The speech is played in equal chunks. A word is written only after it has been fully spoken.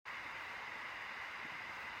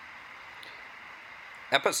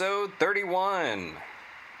Episode 31,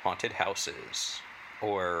 Haunted Houses,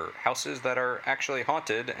 or houses that are actually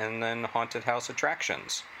haunted and then haunted house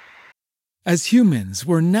attractions. As humans,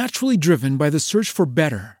 we're naturally driven by the search for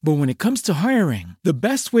better. But when it comes to hiring, the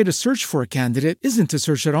best way to search for a candidate isn't to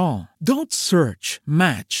search at all. Don't search,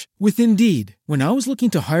 match with Indeed. When I was looking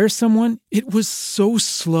to hire someone, it was so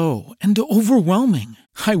slow and overwhelming.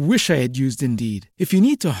 I wish I had used Indeed. If you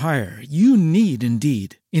need to hire, you need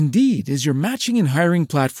Indeed. Indeed is your matching and hiring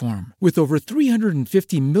platform with over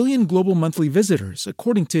 350 million global monthly visitors,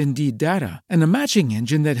 according to Indeed data, and a matching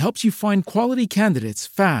engine that helps you find quality candidates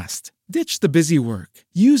fast. Ditch the busy work.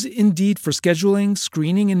 Use Indeed for scheduling,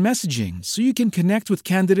 screening, and messaging so you can connect with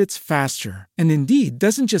candidates faster. And Indeed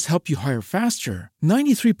doesn't just help you hire faster.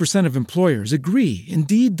 93% of employers agree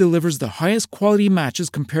Indeed delivers the highest quality matches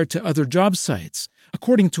compared to other job sites,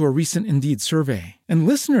 according to a recent Indeed survey. And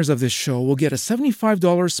listeners of this show will get a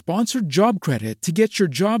 $75 sponsored job credit to get your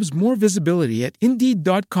jobs more visibility at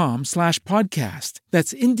Indeed.com/podcast.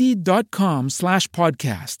 That's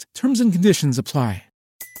Indeed.com/podcast. Terms and conditions apply.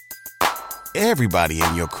 Everybody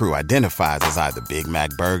in your crew identifies as either Big Mac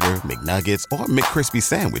Burger, McNuggets, or McCrispy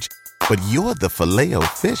Sandwich. But you're the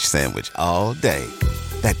Filet-O-Fish Sandwich all day.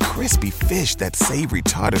 That crispy fish, that savory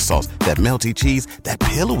tartar sauce, that melty cheese, that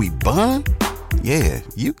pillowy bun. Yeah,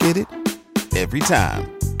 you get it. Every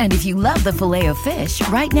time. And if you love the Filet-O-Fish,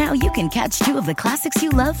 right now you can catch two of the classics you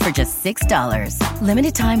love for just $6.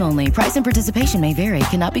 Limited time only. Price and participation may vary.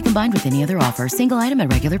 Cannot be combined with any other offer. Single item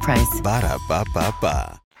at regular price.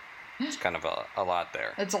 Ba-da-ba-ba-ba. It's kind of a lot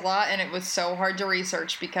there. It's a lot, and it was so hard to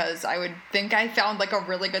research because I would think I found like a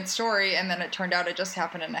really good story, and then it turned out it just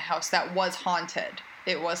happened in a house that was haunted.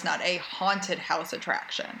 It was not a haunted house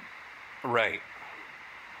attraction. Right.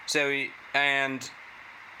 So, and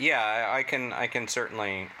yeah, I can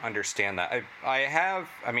certainly understand that.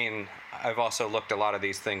 I've also looked a lot of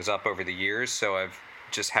these things up over the years, so I've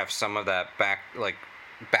just have some of that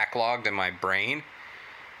backlogged in my brain.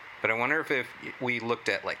 But I wonder if we looked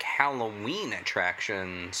at like Halloween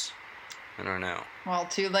attractions, I don't know. Well,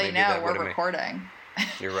 too late now. We're recording.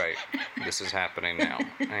 You're right. This is happening now.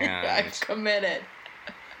 And I've committed.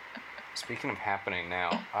 Speaking of happening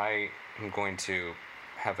now, I am going to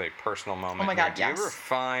have a personal moment. Oh my God, Do you ever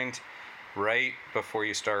find right before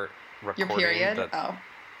you start recording? Your period?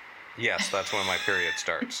 Yes, that's when my period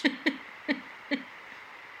starts.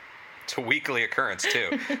 It's a weekly occurrence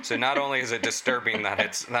too. So not only is it disturbing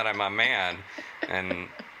that I'm a man and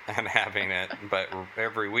having it, but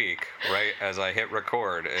every week, right as I hit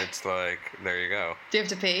record, it's like, there you go. Do you have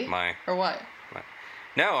to pee? Or what?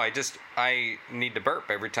 No, I need to burp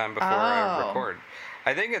every time before I record.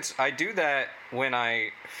 I think I do that when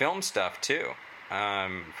I film stuff too.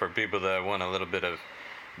 For people that want a little bit of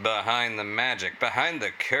behind the magic, behind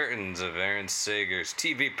the curtains of Aaron Sager's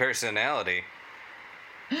TV personality.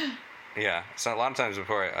 Yeah, so a lot of times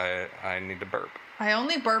before I need to burp. I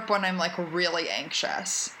only burp when I'm like really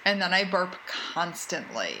anxious, and then I burp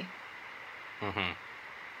constantly. Mm-hmm.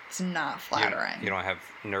 It's not flattering. You don't have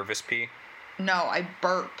nervous pee? No, I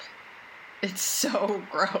burp. It's so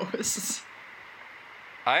gross.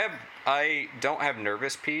 I don't have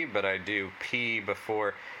nervous pee, but I do pee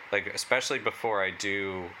before, like especially before I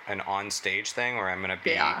do an on-stage thing where I'm going to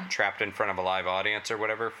be trapped in front of a live audience or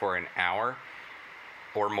whatever for an hour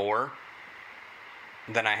or more.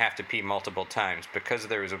 Then I have to pee multiple times because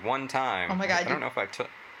there was one time. Oh my God! I don't know if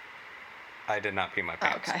I did not pee my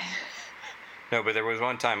pants. Oh, okay. No, but there was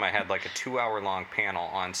one time I had like a 2-hour-long panel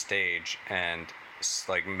on stage, and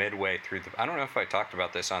like midway through I don't know if I talked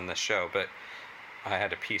about this on this show, but I had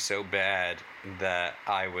to pee so bad that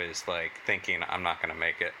I was like thinking I'm not going to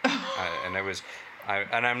make it, and it was,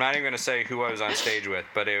 and I'm not even going to say who I was on stage with,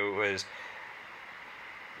 but it was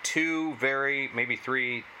two very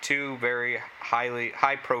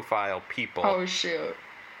high profile people. Oh shoot.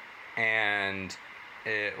 And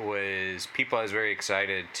it was people I was very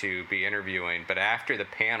excited to be interviewing, but after the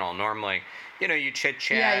panel, normally, you chit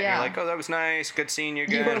chat, and you're like, oh, that was nice, good seeing you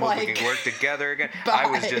again, hope we can work together again. Bye. I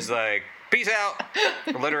was just like, peace out,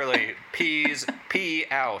 literally, pee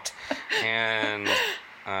out. And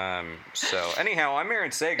so anyhow, I'm Aaron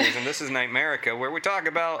Sagers, and this is Nightmerica, where we talk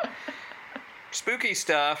about spooky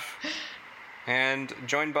stuff, and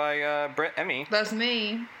joined by Brett Emmy. That's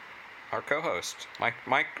me. Our co-host. Mike,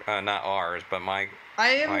 not ours, but Mike.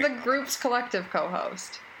 I am the group's collective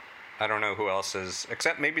co-host. I don't know who else is,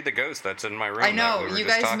 except maybe the ghost that's in my room. I know, that we you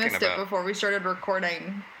were guys just missed about. it before we started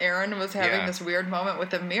recording. Aaron was having this weird moment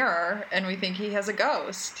with a mirror, and we think he has a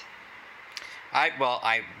ghost.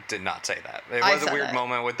 I did not say that. It was a weird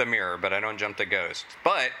moment with the mirror, but I don't jump the ghost.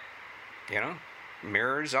 But,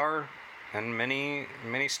 mirrors are and many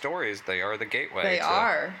stories. They are the gateway. They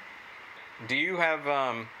are. Do you have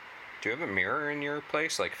a mirror in your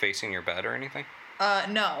place, like facing your bed or anything?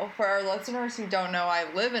 No. For our listeners who don't know,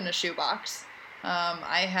 I live in a shoebox.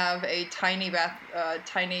 I have a tiny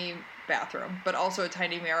bathroom, but also a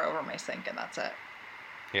tiny mirror over my sink, and that's it.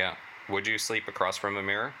 Yeah. Would you sleep across from a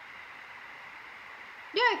mirror?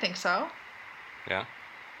 Yeah, I think so. Yeah.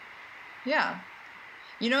 Yeah.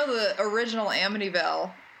 You know, the original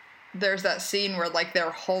Amityville, there's that scene where, like, their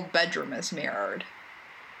whole bedroom is mirrored.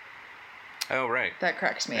 Oh, right. That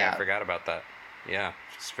cracks me Yeah, up. I forgot about that. Yeah,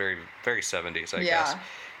 it's very, very 70s, I Yeah. guess.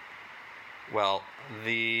 Well,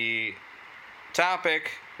 the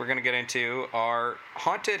topic we're going to get into are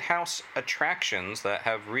haunted house attractions that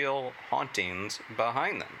have real hauntings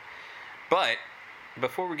behind them. But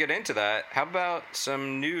before we get into that, how about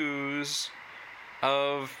some news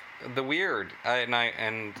of the weird? I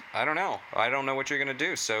don't know. I don't know what you're gonna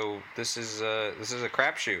do. So this is a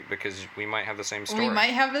crapshoot because we might have the same story. We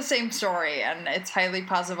might have the same story, and it's highly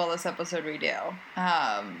possible this episode we do.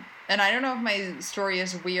 And I don't know if my story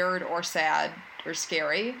is weird or sad or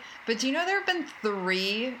scary, but do you know there have been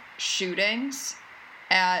 3 shootings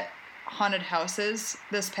at haunted houses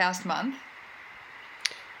this past month?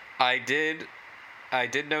 I did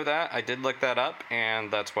know that. I did look that up,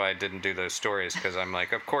 and that's why I didn't do those stories, because I'm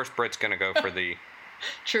like, of course Britt's going to go for the...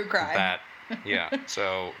 True crime. That. Yeah,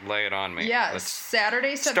 so lay it on me. Yeah, Let's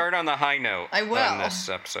Saturday... start on the high note I will. on this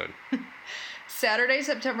episode. Saturday,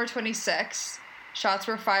 September 26th, shots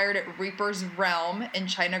were fired at Reaper's Realm in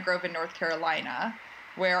China Grove in North Carolina,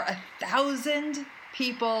 where 1,000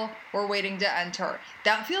 people were waiting to enter.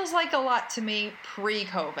 That feels like a lot to me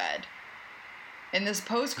pre-COVID. In this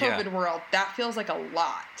post-COVID world, that feels like a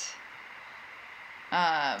lot.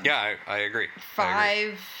 Yeah, I agree.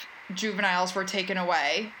 5 juveniles were taken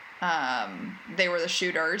away. They were the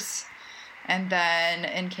shooters. And then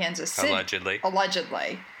in Kansas City...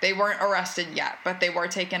 Allegedly. They weren't arrested yet, but they were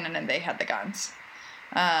taken and they had the guns.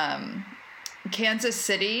 Kansas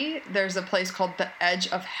City, there's a place called the Edge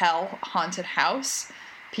of Hell Haunted House.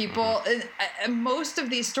 People, and most of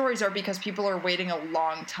these stories are because people are waiting a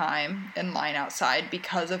long time in line outside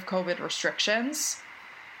because of COVID restrictions.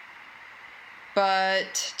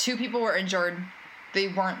 But 2 people were injured.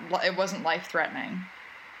 It wasn't life-threatening.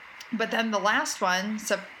 But then the last one,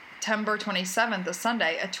 September 27th, a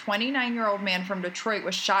Sunday, a 29-year-old man from Detroit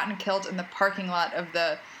was shot and killed in the parking lot of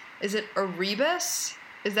is it Erebus?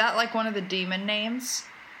 Is that like one of the demon names?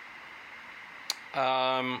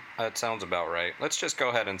 That sounds about right. Let's just go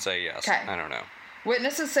ahead and say yes. Okay. I don't know.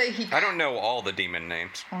 Witnesses say I don't know all the demon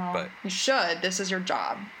names, but... You should. This is your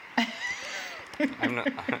job. I'm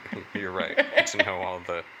not... You're right. To know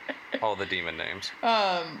all the demon names.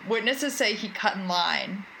 Witnesses say he cut in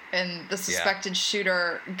line, and the suspected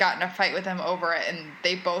shooter got in a fight with him over it, and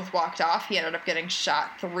they both walked off. He ended up getting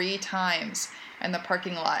shot 3 times in the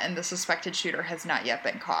parking lot, and the suspected shooter has not yet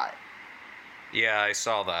been caught. Yeah, I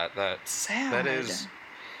saw that. That's sad. That is.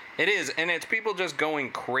 It is, and it's people just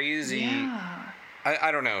going crazy. Yeah.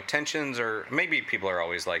 I don't know. Tensions are... Maybe people are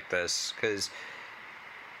always like this, because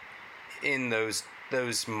in those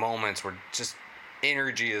moments where just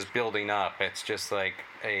energy is building up, it's just like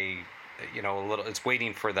a little... It's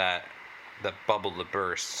waiting for that bubble to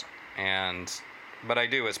burst. But I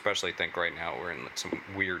do especially think right now we're in some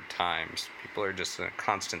weird times. People are just in a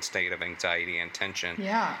constant state of anxiety and tension.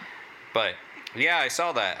 Yeah. But... Yeah, I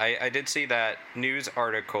saw that. I did see that news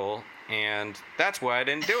article, and that's why I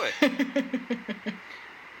didn't do it.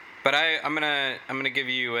 But I'm gonna give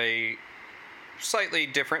you a slightly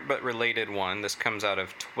different but related one. This comes out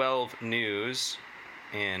of 12 News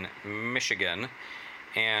in Michigan,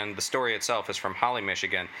 and the story itself is from Holly,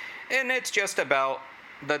 Michigan, and it's just about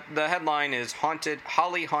the headline is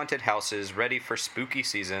Holly haunted houses ready for spooky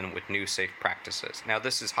season with new safe practices. Now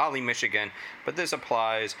this is Holly, Michigan, but this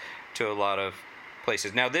applies to a lot of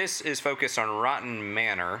places. Now this is focused on Rotten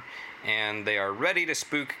Manor, and they are ready to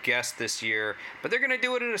spook guests this year, but they're going to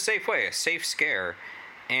do it in a safe way, a safe scare.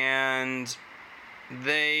 And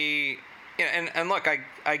they... And look,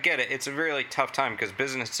 I get it. It's a really tough time because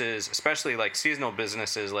businesses, especially like seasonal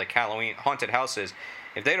businesses like Halloween, haunted houses,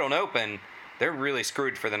 if they don't open, they're really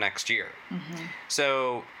screwed for the next year. Mm-hmm.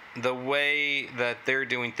 So the way that they're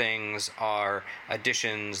doing things are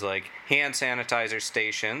additions like hand sanitizer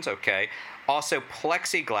stations, okay. Also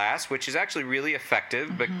plexiglass, which is actually really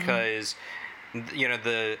effective because,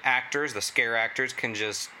 the scare actors can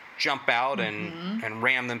just jump out and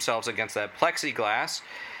ram themselves against that plexiglass.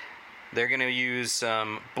 They're going to use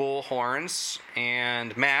some bull horns,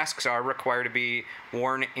 and masks are required to be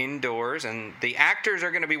worn indoors, and the actors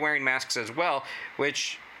are going to be wearing masks as well,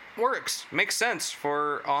 which works. Makes sense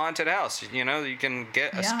for a haunted house. You know, you can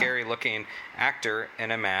get a scary looking actor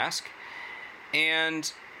in a mask.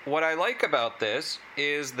 And what I like about this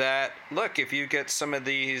is that, look, if you get some of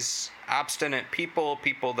these obstinate people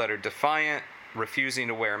that are defiant, refusing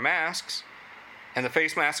to wear masks, and the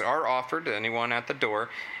face masks are offered to anyone at the door,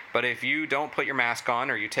 but if you don't put your mask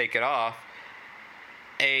on or you take it off,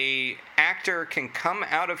 a actor can come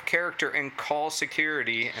out of character and call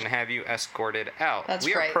security and have you escorted out. That's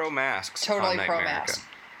we right. are pro-masks Totally on Night pro-mask.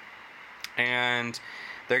 America. And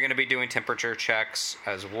they're going to be doing temperature checks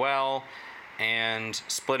as well and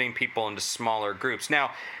splitting people into smaller groups.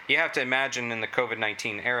 Now, you have to imagine in the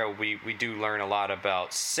COVID-19 era, we do learn a lot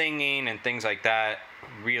about singing and things like that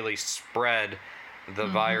really spread the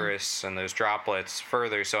virus and those droplets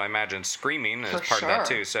further. So I imagine screaming is part of that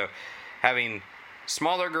too. So having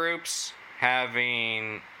smaller groups,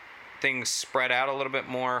 having things spread out a little bit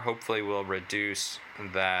more, hopefully will reduce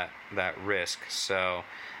that risk. So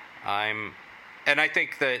and I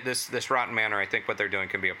think that this Rotten Manor, I think what they're doing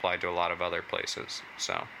can be applied to a lot of other places.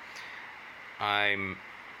 So I'm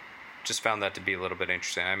just found that to be a little bit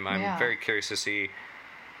interesting. I'm very curious to see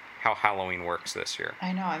how Halloween works this year.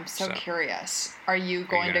 I know, I'm so curious. Are you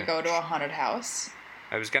going to go to a haunted house?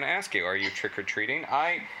 I was going to ask you, are you trick-or-treating?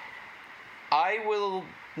 I will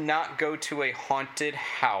not go to a haunted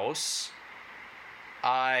house.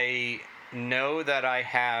 I know that I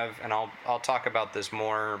have, and I'll talk about this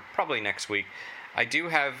more probably next week. I do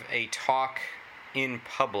have a talk in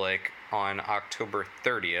public on October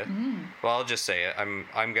 30th. Well, I'll just say it. I'm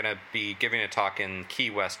going to be giving a talk in Key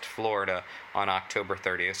West, Florida on October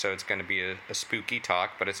 30th. So it's going to be a spooky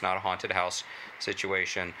talk, but it's not a haunted house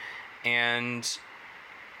situation. And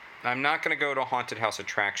I'm not going to go to a haunted house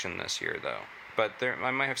attraction this year, though. But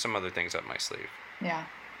I might have some other things up my sleeve. Yeah.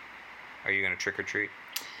 Are you going to trick or treat?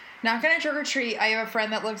 Not going to trick or treat. I have a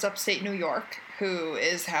friend that lives upstate New York who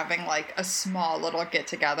is having like a small little get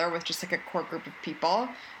together with just like a core group of people,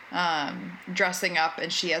 dressing up,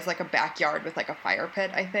 and she has like a backyard with like a fire pit,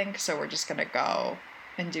 I think. So we're just going to go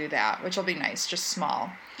and do that, which will be nice, just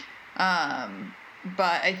small.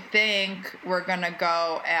 But I think we're going to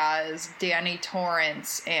go as Danny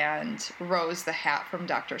Torrance and Rose the Hat from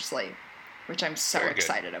Dr. Sleep, which I'm so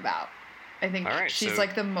excited about. I think she's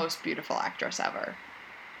like the most beautiful actress ever.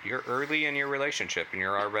 You're early in your relationship and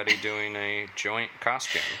you're already doing a joint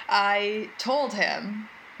costume. I told him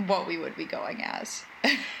what we would be going as.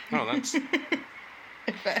 Oh,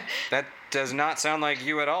 that does not sound like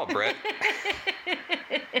you at all, Britt.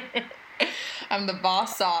 I'm the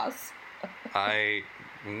boss sauce.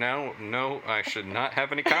 No, I should not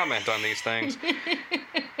have any comment on these things.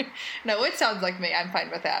 No, it sounds like me. I'm fine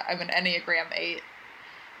with that. I'm an Enneagram 8.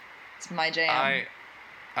 It's my jam.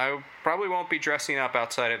 I probably won't be dressing up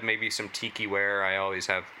outside of maybe some tiki wear. I always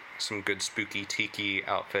have some good spooky tiki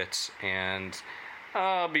outfits, and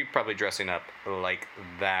I'll be probably dressing up like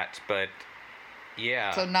that. But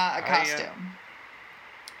yeah. So not a costume.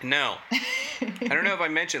 No. I don't know if I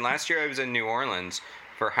mentioned, last year I was in New Orleans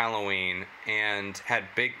for Halloween and had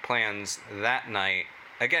big plans that night.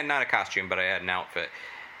 Again, not a costume, but I had an outfit.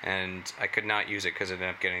 And I could not use it because it ended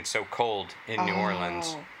up getting so cold in New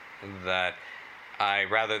Orleans that I,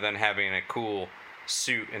 rather than having a cool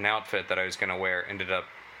suit and outfit that I was going to wear, ended up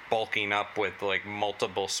bulking up with like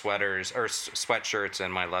multiple sweaters or sweatshirts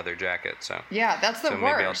and my leather jacket. So yeah, that's the worst.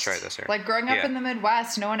 Maybe I'll try this here. Like growing up in the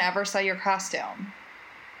Midwest, no one ever saw your costume.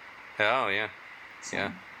 Oh yeah,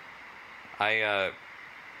 yeah.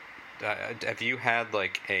 Have you had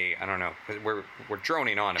like I don't know, we're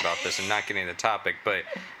droning on about this and not getting the topic, but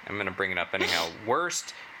I'm gonna bring it up anyhow.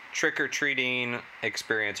 Worst trick-or-treating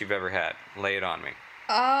experience you've ever had? Lay it on me.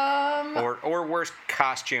 Or worst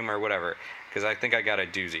costume or whatever, because I think I got a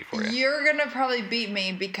doozy for you. You're gonna probably beat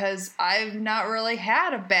me because I've not really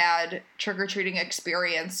had a bad trick-or-treating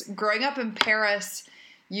experience. Growing up in Paris,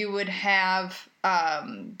 you would have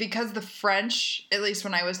because the French, at least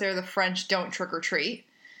when I was there, the French don't trick-or-treat.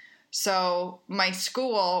 So my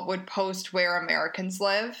school would post where Americans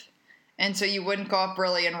live. And so you wouldn't go up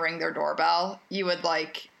really and ring their doorbell. You would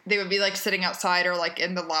they would be like sitting outside or like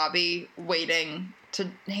in the lobby waiting to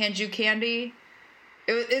hand you candy.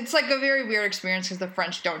 It's like a very weird experience because the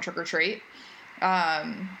French don't trick or treat.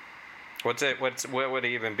 What would it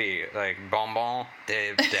even be? Like bonbon?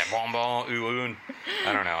 De bonbon? Oon?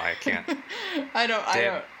 I don't know. I can't. I don't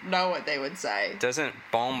know what they would say. Doesn't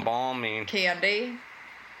bonbon mean candy?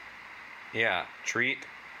 Yeah. Treat?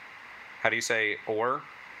 How do you say or?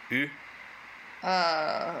 U?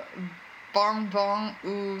 Bonbon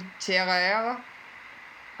ou terreur?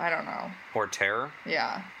 I don't know. Or terror?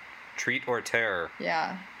 Yeah. Treat or terror?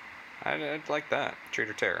 Yeah. I'd like that. Treat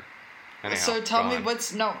or terror. Anyhow, so tell me on.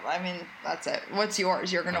 that's it. What's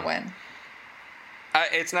yours? You're going to win.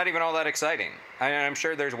 It's not even all that exciting. I'm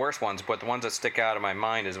sure there's worse ones, but the ones that stick out of my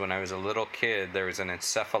mind is when I was a little kid, there was an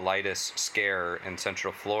encephalitis scare in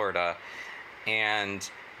Central Florida, and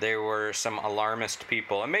there were some alarmist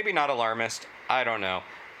people, and maybe not alarmist, I don't know,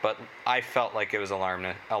 but I felt like it was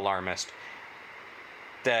alarmist,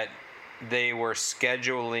 that they were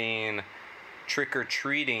scheduling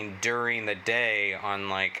trick-or-treating during the day on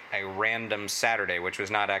like a random Saturday, which was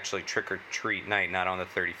not actually trick-or-treat night, not on the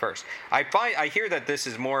 31st. I hear that this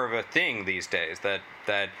is more of a thing these days,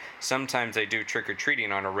 that sometimes they do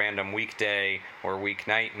trick-or-treating on a random weekday or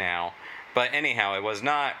weeknight now. But anyhow, it was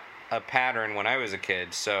not a pattern when I was a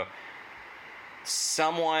kid. So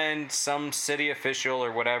some city official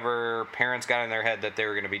or whatever, parents got in their head that they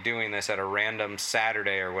were going to be doing this at a random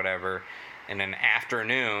Saturday or whatever in an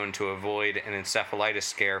afternoon to avoid an encephalitis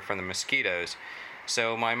scare from the mosquitoes.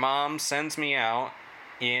 So my mom sends me out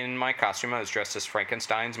in my costume. I was dressed as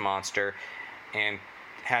Frankenstein's monster and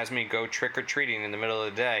has me go trick-or-treating in the middle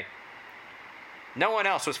of the day. No one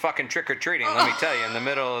else was fucking trick-or-treating, let me tell you, in the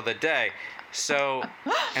middle of the day. So,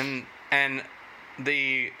 and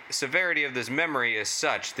the severity of this memory is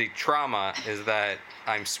such, the trauma is that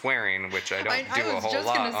I'm swearing, which I don't do a whole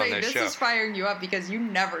lot on this show. I was just going to say, this is firing you up because you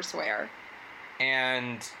never swear.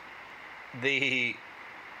 And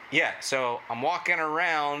so I'm walking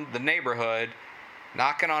around the neighborhood,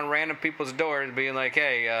 knocking on random people's doors, being like,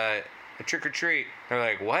 hey, a trick or treat. They're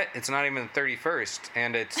like, what? It's not even the 31st,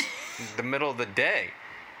 and it's the middle of the day.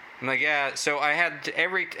 I'm like, yeah. So I had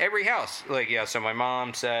every house, like, yeah. So my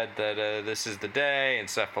mom said that this is the day,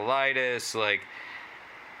 encephalitis, like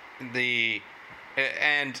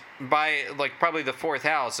and by like probably the fourth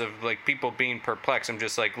house of like people being perplexed, I'm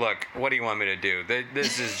just like, look, what do you want me to do?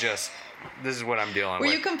 This is what I'm dealing with.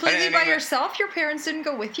 Were you completely by yourself? Your parents didn't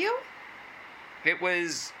go with you?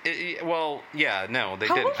 Well, yeah, no, they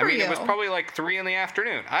How didn't. old were you? It was probably like 3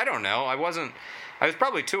 p.m. I don't know. I was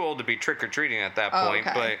probably too old to be trick-or-treating at that point,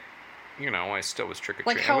 okay. But I still was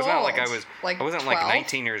trick-or-treating. Like how it was not old? like I wasn't 12? like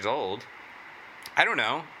 19 years old. I don't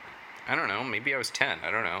know. Maybe I was 10.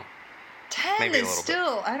 I don't know. 10 Maybe is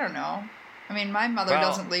still, I don't know. I mean, my mother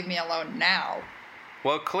doesn't leave me alone now.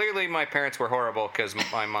 Well, clearly my parents were horrible because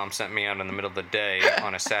my mom sent me out in the middle of the day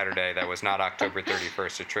on a Saturday that was not October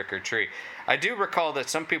 31st to trick-or-treat. I do recall that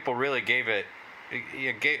some people really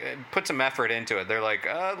put some effort into it. They're like,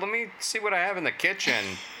 let me see what I have in the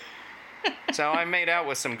kitchen. So I made out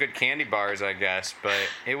with some good candy bars, I guess, but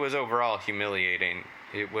it was overall humiliating.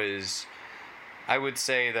 I would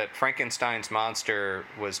say that Frankenstein's monster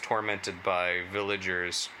was tormented by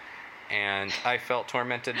villagers, and I felt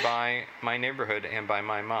tormented by my neighborhood and by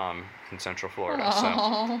my mom in Central Florida.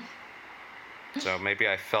 So maybe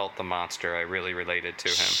I felt the monster. I really related to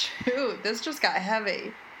him. Shoot, this just got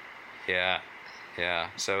heavy. Yeah.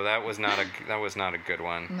 So that was not a good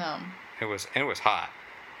one. No. It was hot.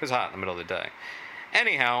 It was hot in the middle of the day.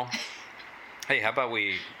 Anyhow, hey, how about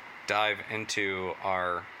we dive into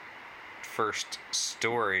our first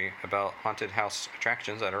story about haunted house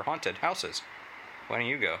attractions that are haunted houses. Why don't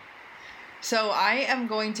you go? So I am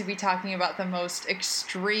going to be talking about one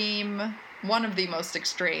of the most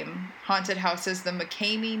extreme haunted houses, the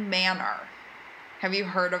McKamey Manor. Have you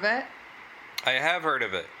heard of it? I have heard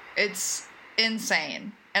of it. It's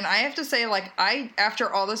insane. And I have to say, after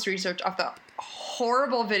all this research of the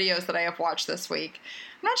horrible videos that I have watched this week,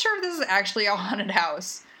 I'm not sure if this is actually a haunted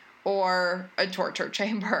house or a torture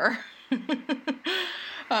chamber.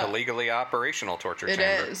 A legally operational torture chamber.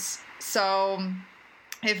 It is. So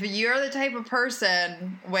if you're the type of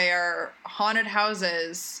person where haunted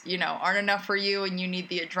houses, aren't enough for you and you need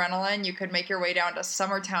the adrenaline, you could make your way down to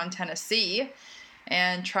Summertown, Tennessee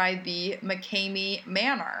and try the McKamey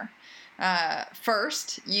Manor.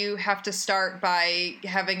 First, you have to start by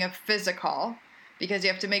having a physical because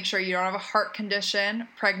you have to make sure you don't have a heart condition,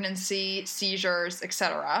 pregnancy, seizures,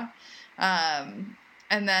 etc.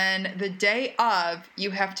 And then the day of,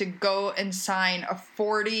 you have to go and sign a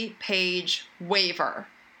 40-page waiver.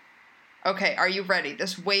 Okay, are you ready?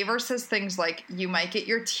 This waiver says things like you might get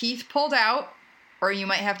your teeth pulled out, or you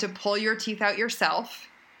might have to pull your teeth out yourself.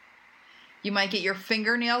 You might get your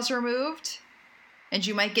fingernails removed, and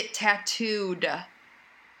you might get tattooed.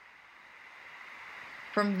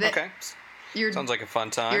 Okay. Sounds like a fun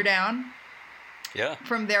time. You're down? Yeah.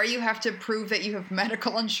 From there, you have to prove that you have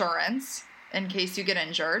medical insurance in case you get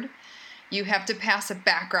injured. You have to pass a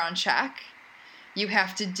background check. you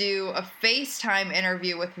have to do a FaceTime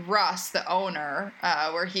interview with Russ, the owner,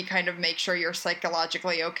 where he kind of makes sure you're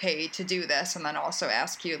psychologically okay to do this, and then also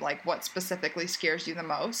ask you, like, what specifically scares you the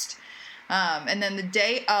most. And then the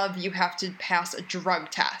day of, you have to pass a drug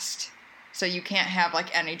test. So you can't have,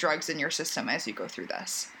 like, any drugs in your system as you go through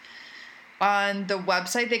this. On the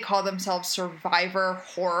website, they call themselves Survivor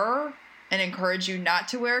Horror and encourage you not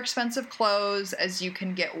to wear expensive clothes as you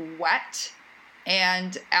can get wet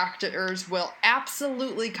and actors will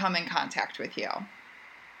absolutely come in contact with you.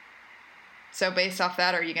 So based off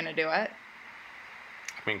that, are you going to do it?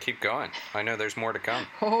 I mean, keep going. I know there's more to come.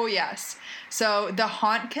 Oh, yes. So the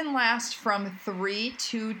haunt can last from 3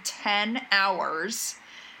 to 10 hours,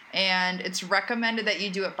 and it's recommended that you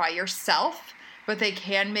do it by yourself, but they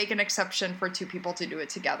can make an exception for 2 people to do it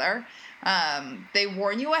together. They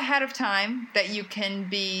warn you ahead of time that you can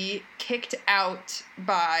be kicked out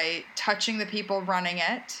by touching the people running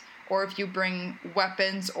it, or if you bring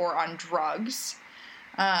weapons or on drugs,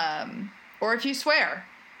 or if you swear.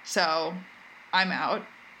 So I'm out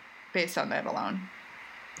based on that alone.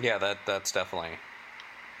 Yeah, that's definitely...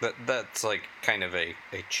 That's like kind of a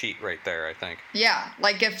cheat right there, I think. Yeah,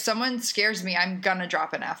 like if someone scares me, I'm gonna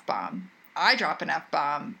drop an F-bomb. I drop an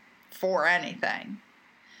F-bomb for anything.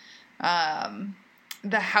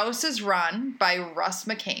 The house is run by Russ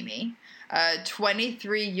McKamey, a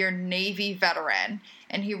 23-year Navy veteran,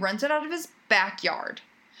 and he runs it out of his backyard.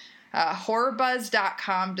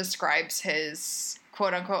 HorrorBuzz.com describes his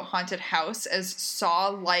quote-unquote haunted house as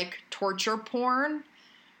Saw-like torture porn,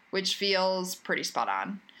 which feels pretty spot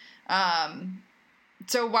on.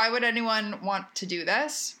 So why would anyone want to do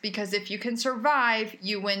this? Because if you can survive,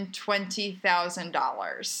 you win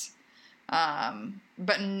 $20,000.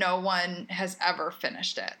 But no one has ever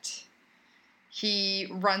finished it. He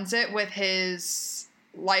runs it with his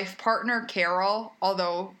life partner, Carol,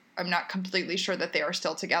 although I'm not completely sure that they are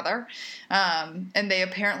still together. And they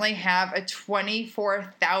apparently have a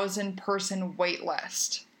 24,000 person wait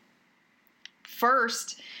list.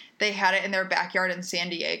 First, they had it in their backyard in San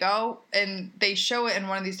Diego, and they show it in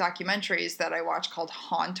one of these documentaries that I watch called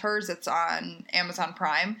Haunters. It's on Amazon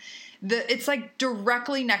Prime. It's like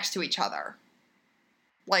directly next to each other.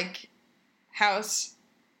 Like house,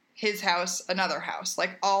 his house, another house,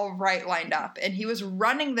 like all right lined up. And he was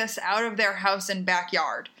running this out of their house and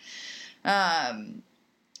backyard.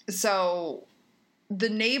 So the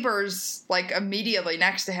neighbors, like immediately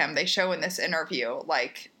next to him, they show in this interview,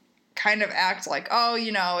 like kind of act like, oh,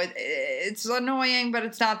 you know, it's annoying, but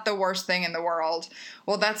it's not the worst thing in the world.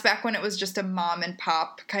 Well, that's back when it was just a mom and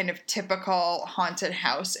pop kind of typical haunted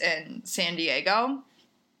house in San Diego.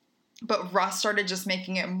 But Russ started just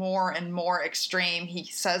making it more and more extreme. He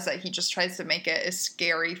says that he just tries to make it as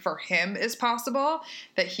scary for him as possible,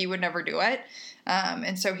 that he would never do it.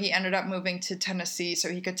 And so he ended up moving to Tennessee so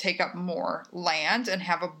he could take up more land and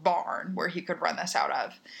have a barn where he could run this out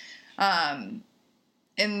of.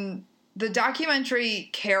 In the documentary,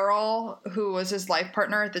 Carol, who was his life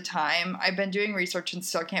partner at the time, I've been doing research and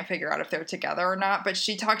still can't figure out if they're together or not, but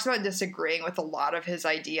she talks about disagreeing with a lot of his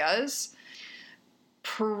ideas.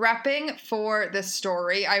 Prepping for this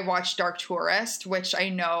story, I watched Dark Tourist, which I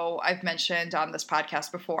know I've mentioned on this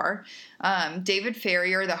podcast before. David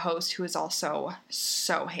Farrier, the host, who is also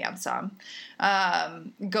so handsome,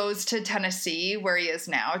 goes to Tennessee, where he is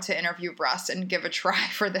now, to interview Russ and give a try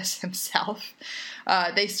for this himself.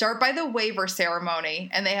 They start by the waiver ceremony,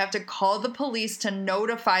 and they have to call the police to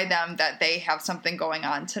notify them that they have something going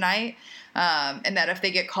on tonight. And that if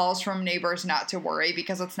they get calls from neighbors, not to worry,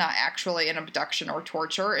 because it's not actually an abduction or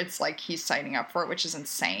torture. It's like he's signing up for it, which is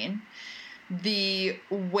insane. The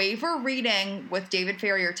waiver reading with David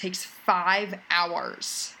Farrier takes 5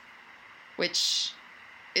 hours, which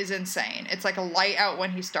is insane. It's like a light out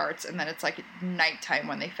when he starts, and then it's like nighttime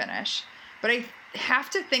when they finish. But I have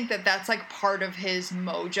to think that that's like part of his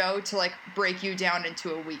mojo to like break you down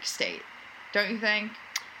into a weak state. Don't you think?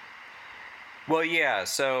 Well, yeah.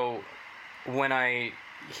 So when I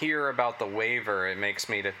hear about the waiver, it makes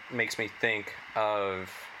me think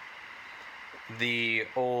of the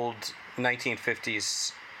old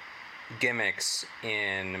 1950s gimmicks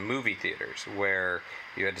in movie theaters where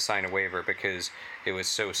you had to sign a waiver because it was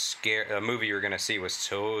so scary. A movie you were going to see was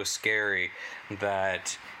so scary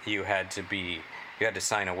that you had to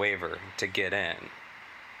sign a waiver to get in.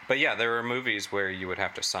 But yeah, there were movies where you would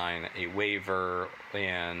have to sign a waiver,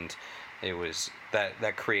 and it was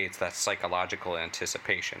that creates that psychological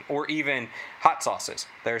anticipation. Or even hot sauces.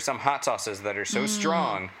 There are some hot sauces that are so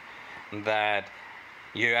strong that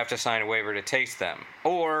you have to sign a waiver to taste them.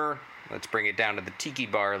 Or, let's bring it down to the tiki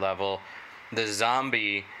bar level, the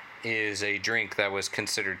zombie is a drink that was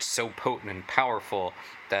considered so potent and powerful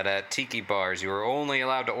that at tiki bars you were only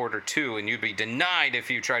allowed to order 2, and you'd be denied if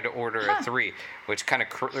you tried to order a 3, which kind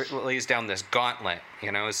of lays down this gauntlet,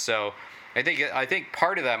 you know. So I think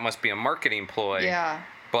part of that must be a marketing ploy. Yeah.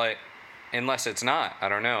 But unless it's not, I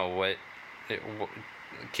don't know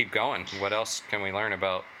keep going. What else can we learn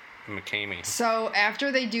about McCamey? So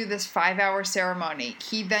after they do this 5-hour ceremony,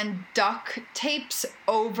 he then duct tapes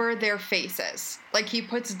over their faces. Like, he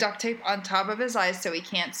puts duct tape on top of his eyes so he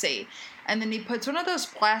can't see. And then he puts one of those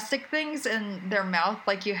plastic things in their mouth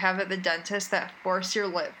like you have at the dentist that force your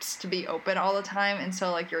lips to be open all the time. And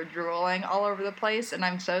so, like, you're drooling all over the place. And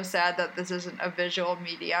I'm so sad that this isn't a visual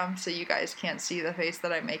medium, so you guys can't see the face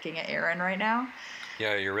that I'm making at Aaron right now.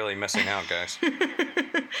 Yeah, you're really missing out, guys.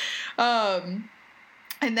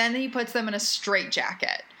 And then he puts them in a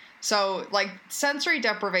straitjacket. So, like, sensory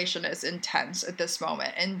deprivation is intense at this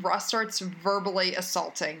moment. And Russ starts verbally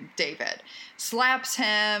assaulting David. Slaps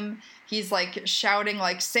him. He's, like, shouting,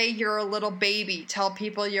 like, say you're a little baby. Tell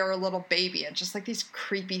people you're a little baby. And just, like, these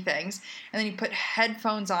creepy things. And then he put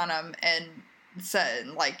headphones on him and said,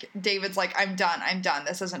 like, David's like, I'm done.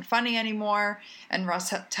 This isn't funny anymore. And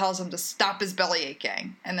Russ tells him to stop his belly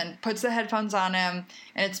aching. And then puts the headphones on him.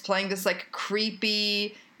 And it's playing this, like,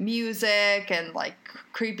 creepy music and, like,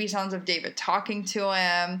 creepy sounds of David talking to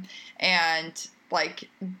him. And, like,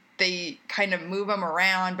 they kind of move him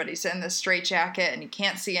around, but he's in this straitjacket and he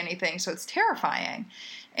can't see anything. So it's terrifying.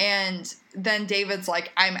 And then David's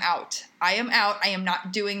like, I'm out. I am out. I am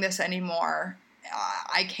not doing this anymore.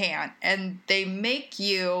 I can't. And they make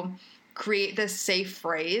you create this safe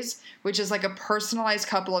phrase, which is like a personalized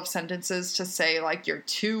couple of sentences to say, like, you're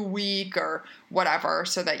too weak or whatever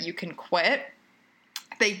so that you can quit.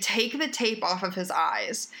 They take the tape off of his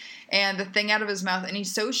eyes and the thing out of his mouth, and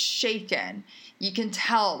he's so shaken. You can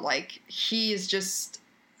tell, like, he's just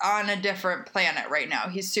on a different planet right now.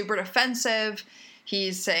 He's super defensive.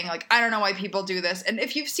 He's saying, like, I don't know why people do this. And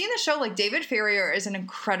if you've seen the show, like, David Farrier is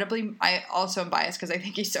I also am biased because I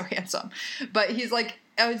think he's so handsome. But he's, like,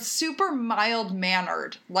 a super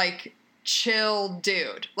mild-mannered, like, chill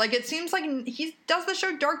dude. Like, it seems like he does the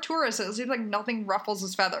show Dark Tourist. It seems like nothing ruffles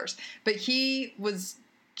his feathers. But he was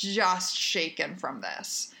just shaken from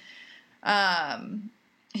this.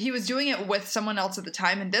 He was doing it with someone else at the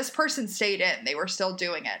time, and this person stayed in. They were still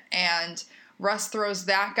doing it. And Russ throws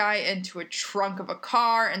that guy into a trunk of a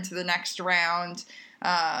car into the next round.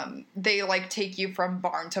 They, like, take you from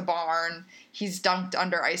barn to barn. He's dunked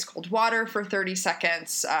under ice cold water for 30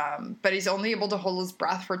 seconds, but he's only able to hold his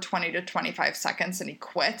breath for 20 to 25 seconds, and he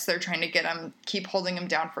quits. They're trying to keep holding him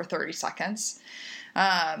down for 30 seconds.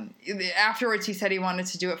 Afterwards, he said he wanted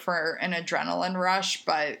to do it for an adrenaline rush,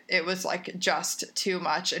 but it was, like, just too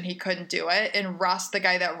much, and he couldn't do it. And Russ, the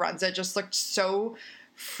guy that runs it, just looked so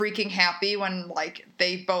freaking happy when, like,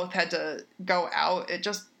 they both had to go out. It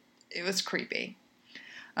was creepy.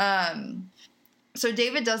 So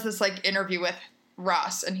David does this, like, interview with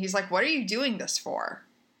Russ, and he's like, what are you doing this for?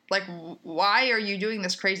 Like, why are you doing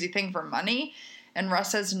this crazy thing for money? And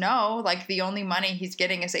Russ says no, like, the only money he's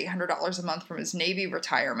getting is $800 a month from his Navy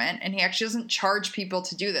retirement, and he actually doesn't charge people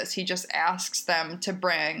to do this. He just asks them to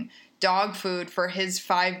bring dog food for his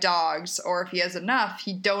 5 dogs, or if he has enough,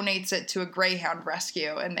 he donates it to a greyhound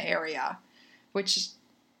rescue in the area, which,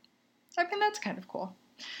 I mean, that's kind of cool.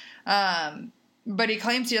 But he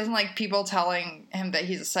claims he doesn't like people telling him that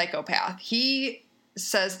he's a psychopath. He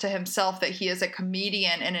says to himself that he is a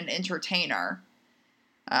comedian and an entertainer.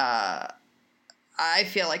 I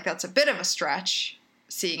feel like that's a bit of a stretch,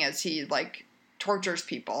 seeing as he, like, tortures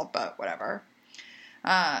people, but whatever.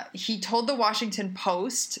 He told the Washington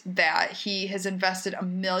Post that he has invested $1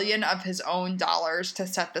 million of his own dollars to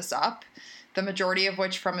set this up, the majority of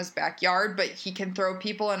which from his backyard, but he can throw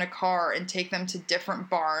people in a car and take them to different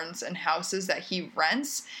barns and houses that he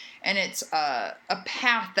rents. And it's a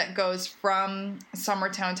path that goes from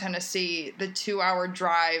Summertown, Tennessee, the 2-hour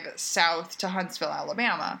drive south to Huntsville,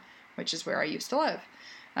 Alabama, which is where I used to live.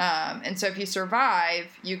 And so if you survive,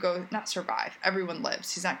 not survive, everyone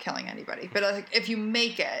lives. He's not killing anybody. But if you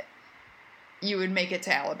make it, you would make it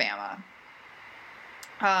to Alabama.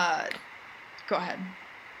 Go ahead.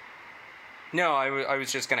 No, I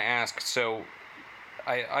was just going to ask, so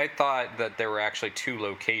I thought that there were actually 2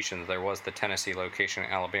 locations. There was the Tennessee location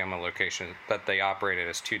and Alabama location, that they operated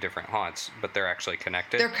as 2 different haunts, but they're actually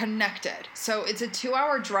connected? They're connected. So it's a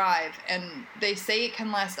 2-hour drive, and they say it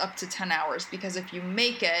can last up to 10 hours, because if you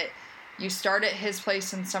make it, you start at his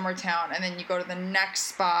place in Summertown, and then you go to the next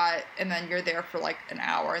spot, and then you're there for like an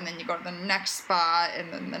hour, and then you go to the next spot,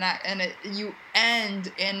 and then you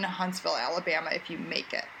end in Huntsville, Alabama if you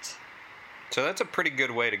make it. So that's a pretty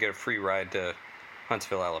good way to get a free ride to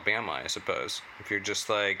Huntsville, Alabama, I suppose. If you're just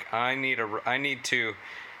like, I need to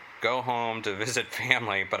go home to visit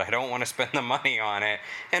family, but I don't want to spend the money on it,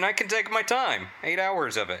 and I can take my time, 8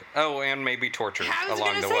 hours of it. Oh, and maybe torture along the way. I was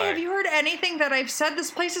going to say, have you heard anything that I've said?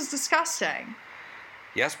 This place is disgusting.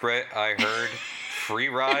 Yes, Britt, I heard free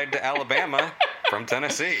ride to Alabama from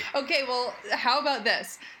Tennessee. Okay, well, how about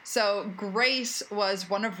this? So Grace was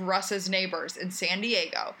one of Russ's neighbors in San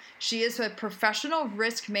Diego. She is a professional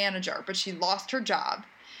risk manager, but she lost her job.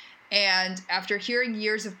 And after hearing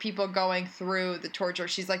years of people going through the torture,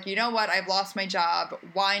 she's like, you know what? I've lost my job.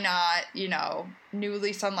 Why not? New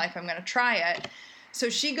lease on life. I'm going to try it. So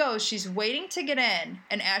she goes, she's waiting to get in.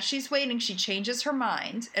 And as she's waiting, she changes her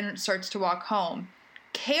mind and starts to walk home.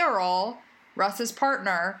 Carol, Russ's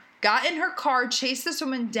partner, got in her car, chased this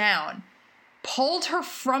woman down, pulled her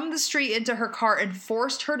from the street into her car, and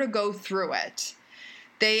forced her to go through it.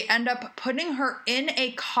 They end up putting her in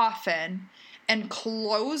a coffin and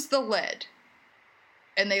close the lid.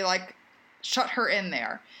 And they shut her in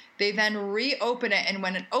there. They then reopen it, and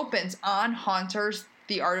when it opens on Haunters,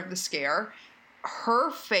 The Art of the Scare,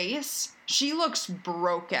 her face, she looks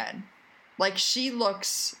broken. She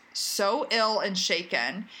looks so ill and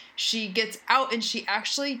shaken. She gets out and she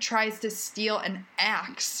actually tries to steal an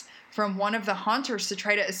axe from one of the haunters to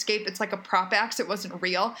try to escape. It's like a prop axe. It wasn't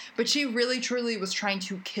real, but she really truly was trying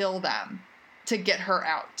to kill them to get her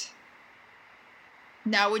out.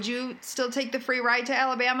 Now, would you still take the free ride to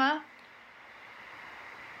Alabama?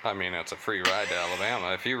 I mean, it's a free ride to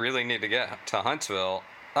Alabama. If you really need to get to Huntsville,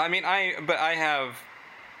 I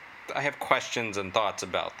have questions and thoughts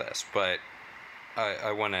about this, but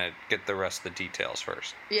I want to get the rest of the details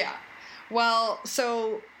first. Yeah. Well,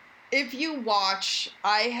 so if you watch,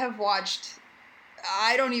 I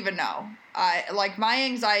don't even know. My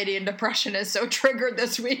anxiety and depression is so triggered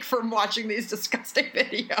this week from watching these disgusting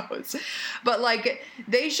videos. But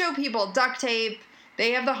they show people duct tape.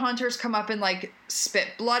 They have the haunters come up and spit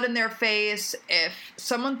blood in their face. If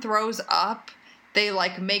someone throws up, they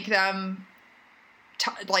make them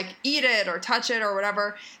eat it or touch it or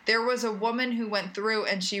whatever. There was a woman who went through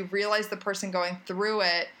and she realized the person going through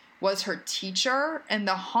it was her teacher, and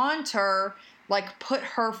the haunter put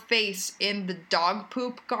her face in the dog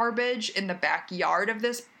poop garbage in the backyard of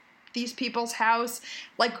these people's house.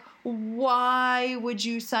 Why would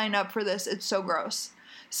you sign up for this? It's so gross.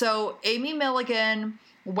 So Amy Milligan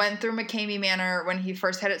went through McCamey Manor when he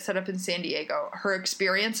first had it set up in San Diego. Her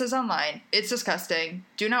experience is online. It's disgusting.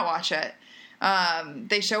 Do not watch it.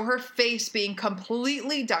 They show her face being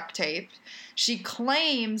completely duct taped. She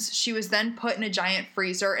claims she was then put in a giant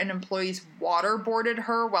freezer and employees waterboarded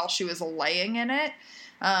her while she was laying in it.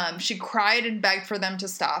 She cried and begged for them to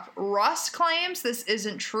stop. Russ claims this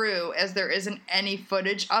isn't true, as there isn't any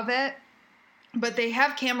footage of it. But they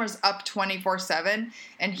have cameras up 24/7,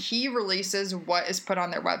 and he releases what is put on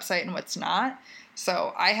their website and what's not.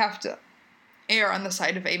 So I have to err on the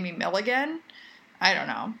side of Amy Milligan. I don't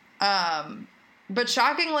know. But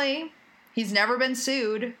shockingly, he's never been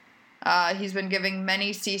sued. He's been giving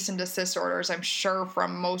many cease and desist orders, I'm sure,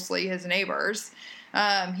 from mostly his neighbors.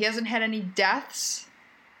 He hasn't had any deaths,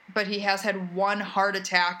 but he has had one heart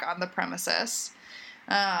attack on the premises.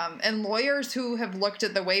 And lawyers who have looked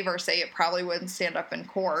at the waiver say it probably wouldn't stand up in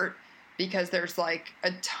court because there's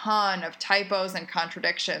a ton of typos and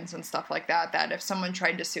contradictions and stuff like that, that if someone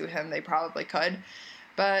tried to sue him, they probably could.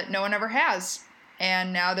 But no one ever has.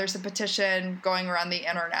 And now there's a petition going around the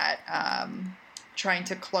internet trying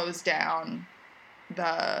to close down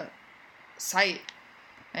the site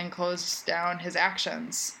and close down his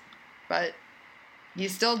actions. But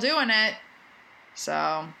he's still doing it.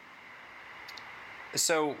 So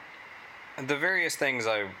the various things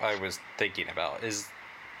I was thinking about is,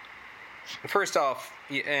 first off,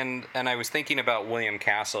 and I was thinking about William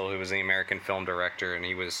Castle, who was the American film director, and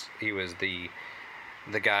he was the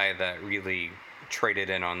guy that really traded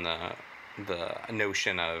in on the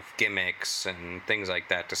notion of gimmicks and things like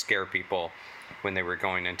that to scare people when they were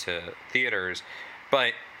going into theaters.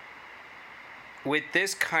 But with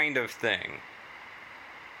this kind of thing,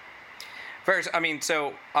 first,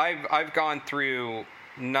 so I've gone through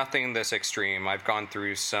nothing this extreme. I've gone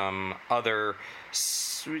through some other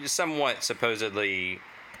somewhat supposedly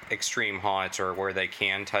extreme haunts, or where they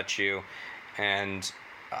can touch you, and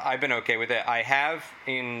I've been okay with it. I have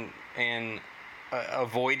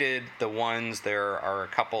avoided the ones. There are a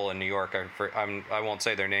couple in New York. I won't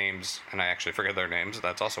say their names, and I actually forget their names.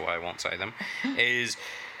 That's also why I won't say them. Is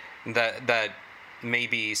that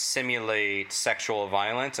maybe simulate sexual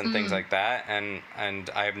violence and things like that, and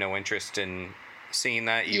I have no interest in seeing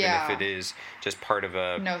that, even if it is just part of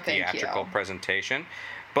a theatrical presentation.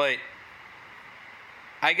 But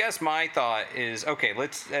I guess my thought is, okay,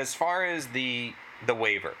 as far as the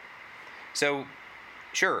waiver. So,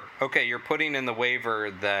 sure, okay, you're putting in the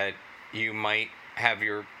waiver that you might have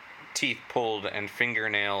your teeth pulled and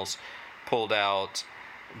fingernails pulled out,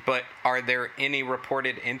 but are there any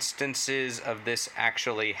reported instances of this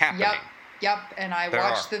actually happening? Yep, and I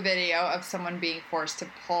watched the video of someone being forced to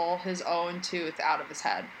pull his own tooth out of his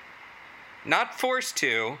head. Not forced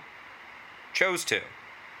to, chose to.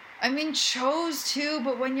 I mean, chose to,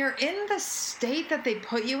 but when you're in the state that they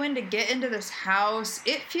put you in to get into this house,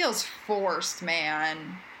 it feels forced,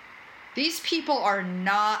 man. These people are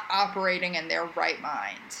not operating in their right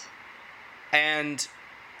mind. And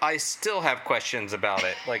I still have questions about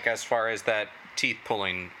it, like as far as that teeth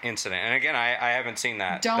pulling incident. And again, I haven't seen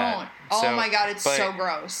that. Oh my God, it's so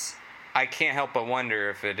gross. I can't help but wonder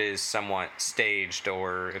if it is somewhat staged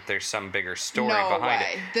or if there's some bigger story behind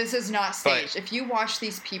it. This is not staged. If you watch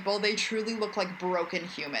these people, they truly look like broken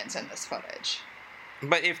humans in this footage.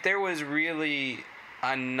 But if there was really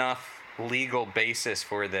enough legal basis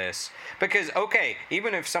for this, because, okay,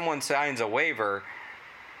 even if someone signs a waiver,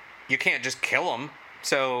 you can't just kill them.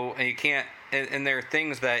 So you can't, and there are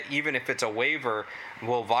things that even if it's a waiver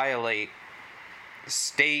will violate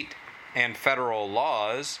state and federal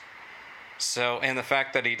laws. So, and the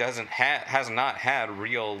fact that he has not had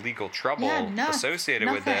real legal trouble associated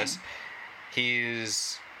with this,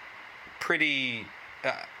 he's pretty.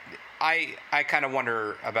 I kind of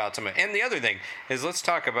wonder about some of it. And the other thing is, let's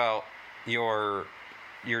talk about your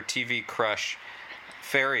TV crush,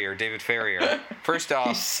 David Farrier. First off,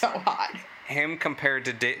 he's so hot. Him compared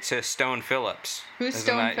to Stone Phillips. Who's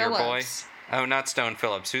Stone Phillips? Your boy? Oh, not Stone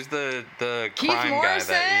Phillips. Who's the Keith crime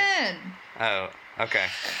Morrison. guy that? Okay.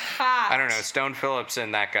 Hot. I don't know. Stone Phillips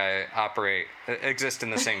and that guy exist in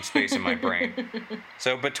the same space in my brain.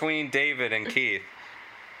 So between David and Keith,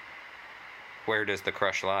 where does the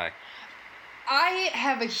crush lie? I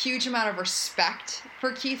have a huge amount of respect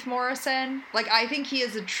for Keith Morrison. Like, I think he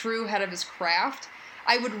is a true head of his craft.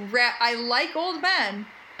 I like old men,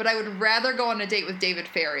 but I would rather go on a date with David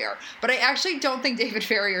Farrier. But I actually don't think David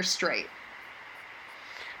Farrier's straight.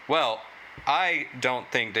 Well, I don't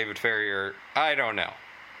think David Farrier. I don't know.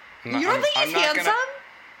 You don't think he's handsome?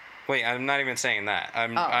 Wait, I'm not even saying that.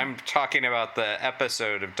 I'm talking about the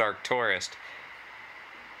episode of Dark Tourist.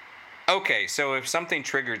 Okay, so if something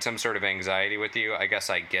triggered some sort of anxiety with you, I guess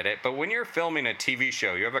I get it. But when you're filming a TV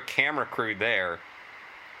show, you have a camera crew there,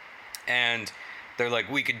 and they're like,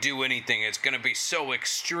 we could do anything. It's going to be so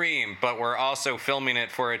extreme, but we're also filming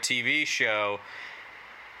it for a TV show.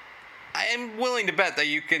 I am willing to bet that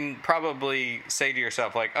you can probably say to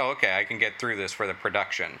yourself, like, oh, okay, I can get through this for the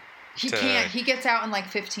production. He can't. He gets out in like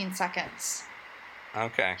 15 seconds.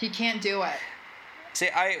 Okay. He can't do it. See,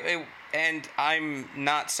 and I'm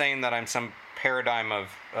not saying that I'm some paradigm of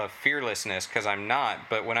fearlessness, because I'm not,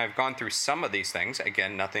 but when I've gone through some of these things,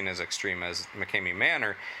 again, nothing as extreme as McKamey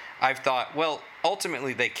Manor, I've thought, well,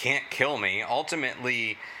 ultimately they can't kill me.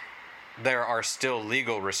 Ultimately, there are still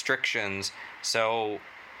legal restrictions, so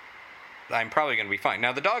I'm probably going to be fine.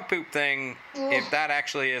 Now, the dog poop thing, if that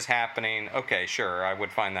actually is happening, okay, sure, I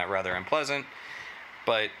would find that rather unpleasant,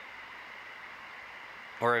 but,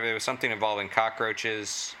 or if it was something involving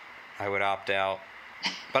cockroaches, I would opt out.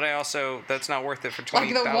 But I also, that's not worth it for $20,000.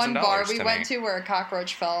 Like the one bar we went to where a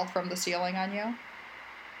cockroach fell from the ceiling on you?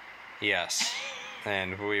 Yes.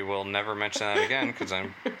 And we will never mention that again, because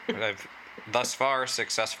I've thus far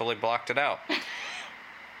successfully blocked it out.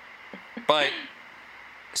 But,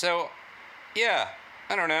 so, yeah,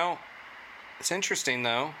 I don't know. It's interesting,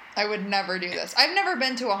 though. I would never do this. I've never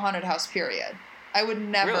been to a haunted house, period. I would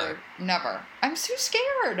never, never. I'm so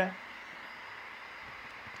scared.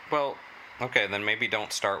 Well, okay, then maybe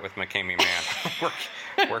don't start with McKamey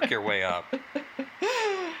Manor. work your way up.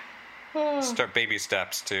 Start baby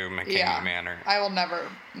steps to McKamey Manor. I will never,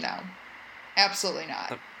 no. Absolutely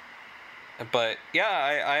not. But,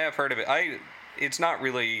 yeah, I have heard of it. It's not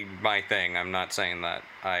really my thing. I'm not saying that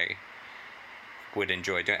I would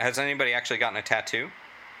enjoy doing it. Has anybody actually gotten a tattoo?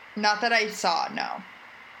 Not that I saw, no.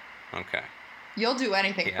 Okay. You'll do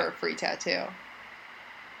anything for a free tattoo.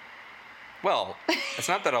 Well, it's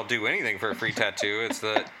not that I'll do anything for a free tattoo. It's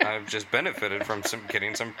that I've just benefited from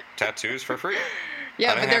getting some tattoos for free.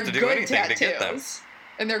 Yeah, but they're good tattoos. To get them.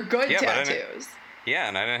 And they're good tattoos. Yeah,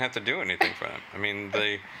 and I didn't have to do anything for them. I mean,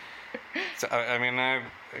 I have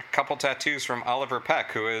a couple tattoos from Oliver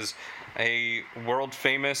Peck, who is a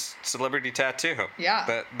world-famous celebrity tattoo.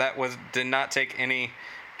 Yeah. That did not take any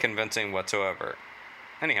convincing whatsoever.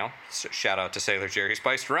 anyhow, shout out to Sailor Jerry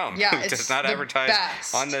Spiced Rum, Yeah, who it's does not the advertise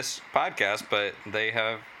best. on this podcast, but they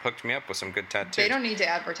have hooked me up with some good tattoos. They don't need to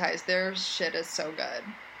advertise. Their shit is so good.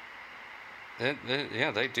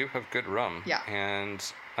 Yeah, they do have good rum. Yeah. And,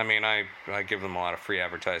 I mean, I give them a lot of free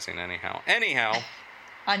advertising anyhow. Anyhow.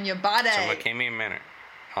 On your body. So give me a minute.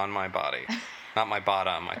 On my body. Not my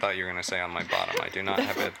bottom. I thought you were going to say on my bottom. I do not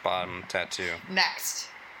have a bottom tattoo. Next.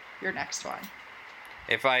 Your next one.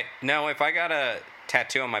 If I got a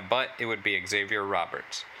tattoo on my butt, it would be Xavier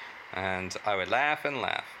Roberts. And I would laugh and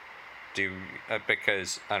laugh.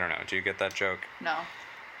 Because, I don't know, do you get that joke? No.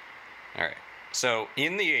 All right. So,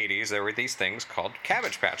 in the 80s, there were these things called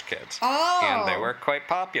Cabbage Patch Kids. Oh! And they were quite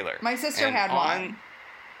popular. My sister had one.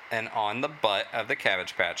 And on the butt of the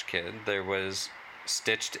Cabbage Patch Kid, there was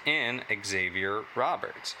stitched in Xavier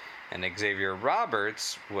Roberts. And Xavier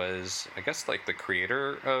Roberts was, I guess, like the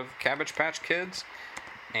creator of Cabbage Patch Kids.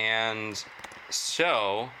 And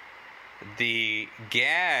so, the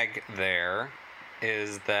gag there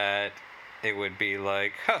is that it would be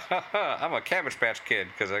like, ha ha ha, I'm a Cabbage Patch Kid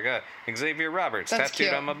because I got Xavier Roberts That's tattooed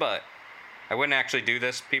cute. on my butt. I wouldn't actually do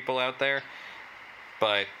this, people out there,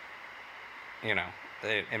 but, you know,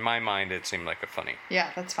 in my mind, it seemed like a funny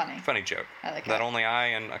That's funny. joke I like that it. only I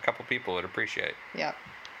and a couple people would appreciate. Yep.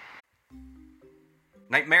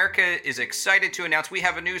 Nightmerica is excited to announce we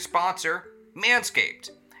have a new sponsor, Manscaped.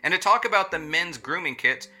 And to talk about the men's grooming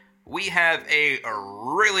kits, we have a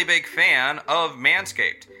really big fan of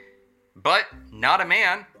Manscaped. But not a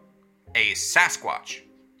man, a Sasquatch.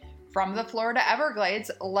 From the Florida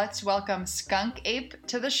Everglades, let's welcome Skunk Ape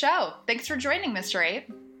to the show. Thanks for joining, Mr.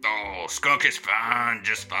 Ape. Oh, skunk is fine,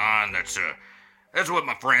 just fine. That's what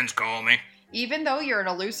my friends call me. Even though you're an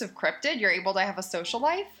elusive cryptid, you're able to have a social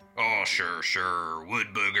life? Oh, sure. Wood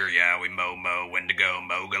booger, yowie, momo, wendigo,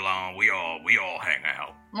 mogalon. We all hang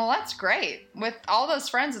out. Well, that's great. With all those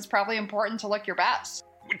friends, it's probably important to look your best.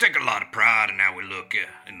 We take a lot of pride in how we look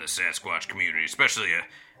in the Sasquatch community, especially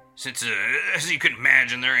since, as you can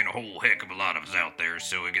imagine, there ain't a whole heck of a lot of us out there,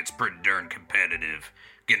 so it gets pretty darn competitive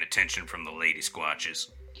getting attention from the lady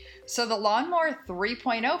squatches. So the Lawnmower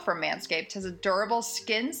 3.0 from Manscaped has a durable,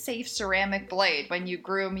 skin-safe ceramic blade when you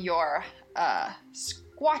groom your,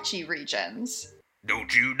 squatchy regions.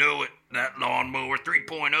 Don't you know it? That Lawnmower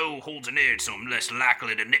 3.0 holds an edge, so I'm less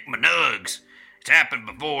likely to nick my nugs. It's happened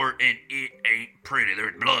before, and it ain't pretty.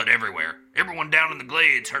 There's blood everywhere. Everyone down in the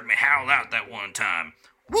glades heard me howl out that one time.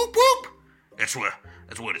 Whoop whoop! That's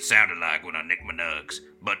what it sounded like when I nicked my nugs.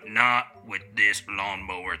 But not with this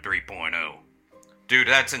Lawnmower 3.0. Dude,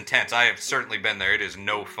 that's intense. I have certainly been there. It is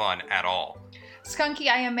no fun at all. Skunky,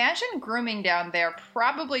 I imagine grooming down there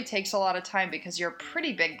probably takes a lot of time because you're a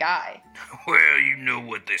pretty big guy. Well, you know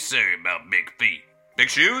what they say about big feet. Big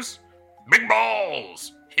shoes? Big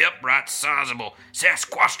balls! Yep, right sizable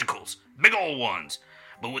Sasquatchicles. Big old ones.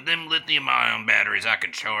 But with them lithium-ion batteries, I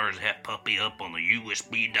can charge that puppy up on the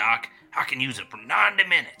USB dock. I can use it for 90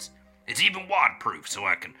 minutes. It's even waterproof, so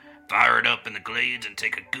I can fire it up in the glades and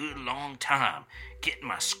take a good long time, getting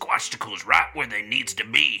my squatchicles right where they needs to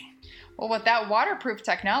be. Well, with that waterproof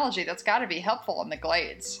technology, that's got to be helpful in the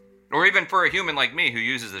glades. Or even for a human like me who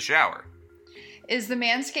uses the shower. Is the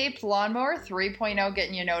Manscaped Lawnmower 3.0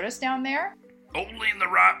 getting you noticed down there? Only in the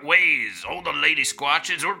right ways. All the lady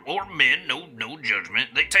squatches or men, no judgment,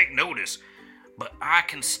 they take notice. But I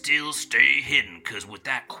can still stay hidden, cause with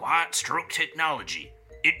that quiet stroke technology,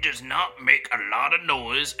 it does not make a lot of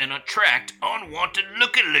noise and attract unwanted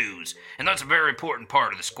looky-loos. And that's a very important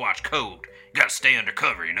part of the Squatch code. You gotta stay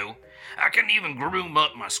undercover, you know. I can even groom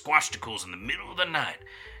up my squatchicles in the middle of the night,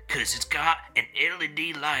 cause it's got an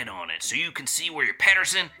LED light on it, so you can see where your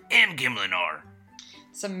Patterson and Gimlin are.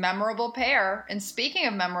 It's a memorable pair. And speaking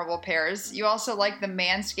of memorable pairs, you also like the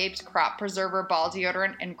Manscaped Crop Preserver Ball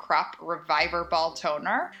Deodorant and Crop Reviver Ball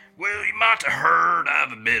Toner. Well, you might have heard I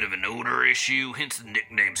have a bit of an odor issue, hence the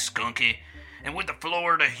nickname Skunky. And with the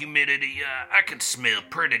Florida humidity, I can smell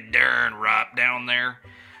pretty darn ripe down there.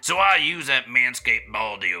 So I use that Manscaped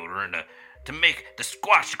ball deodorant to make the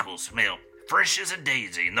squatchicles smell fresh as a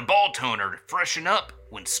daisy, and the ball toner to freshen up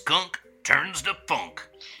when skunk turns to funk.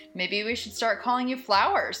 Maybe we should start calling you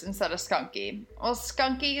Flowers instead of Skunky. Well,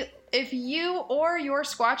 Skunky, if you or your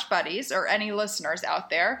Squatch buddies or any listeners out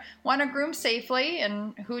there want to groom safely,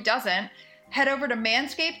 and who doesn't, head over to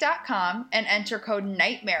manscaped.com and enter code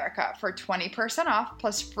NIGHTMARICA for 20% off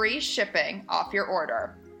plus free shipping off your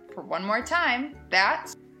order. For one more time,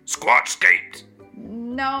 that's... Squatchscaped.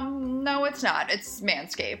 No, it's not. It's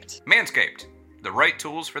Manscaped. Manscaped, the right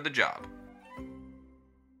tools for the job.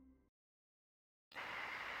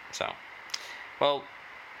 So, well,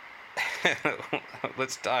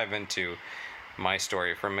 let's dive into my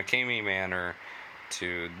story from McCamey Manor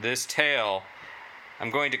to this tale, I'm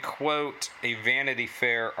going to quote a Vanity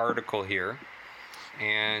Fair article here.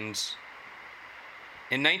 And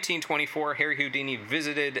in 1924, Harry Houdini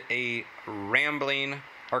visited a rambling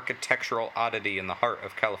architectural oddity in the heart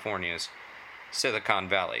of California's Silicon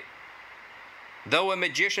Valley. Though a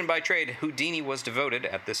magician by trade, Houdini was devoted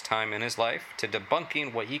at this time in his life to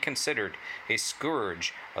debunking what he considered a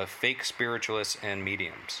scourge of fake spiritualists and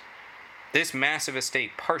mediums. This massive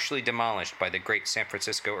estate, partially demolished by the Great San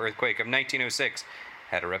Francisco earthquake of 1906,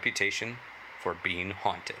 had a reputation for being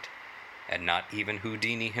haunted, and not even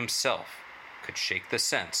Houdini himself could shake the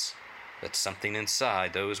sense that something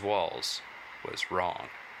inside those walls was wrong.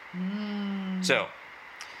 So,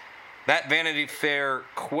 that Vanity Fair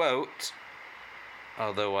quote,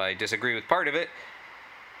 although I disagree with part of it,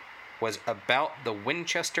 was about the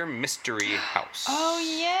Winchester Mystery House. Oh,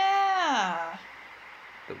 yeah.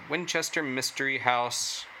 The Winchester Mystery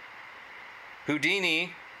House.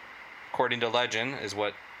 Houdini, according to legend,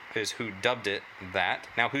 is who dubbed it that.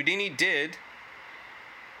 Now, Houdini did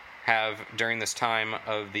have, during this time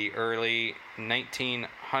of the early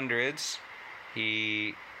 1900s,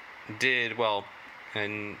 he did, well,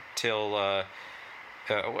 until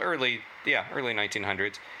early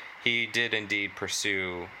 1900s, he did indeed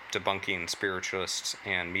pursue debunking spiritualists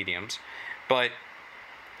and mediums. But,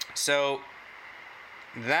 so,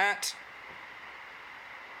 that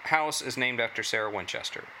house is named after Sarah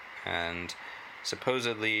Winchester, and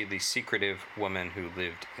supposedly the secretive woman who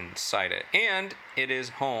lived inside it. And it is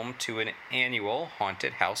home to an annual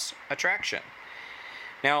haunted house attraction.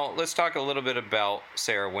 Now, let's talk a little bit about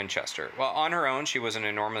Sarah Winchester. Well, on her own, she was an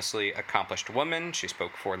enormously accomplished woman. She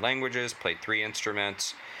spoke 4 languages, played 3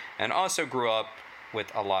 instruments, and also grew up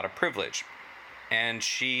with a lot of privilege. And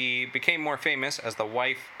she became more famous as the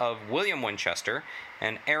wife of William Winchester,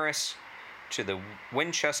 and heiress to the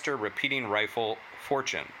Winchester repeating rifle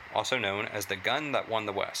fortune, also known as the gun that won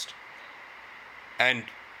the West. And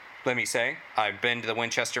let me say, I've been to the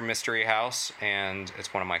Winchester Mystery House, and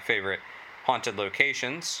it's one of my favorite haunted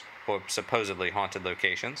locations, or supposedly haunted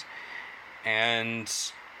locations. And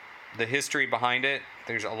the history behind it,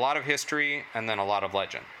 there's a lot of history and then a lot of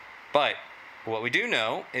legend. But what we do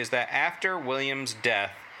know is that after William's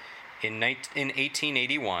death in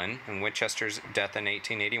 1881, and Winchester's death in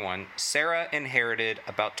 1881, Sarah inherited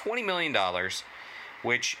about $20 million,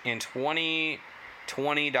 which in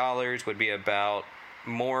 2020 dollars would be about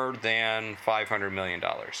more than $500 million.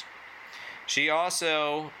 She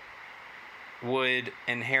also would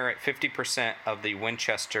inherit 50% of the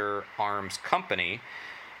Winchester Arms Company,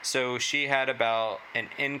 so she had about an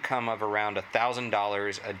income of around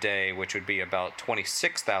 $1,000 a day, which would be about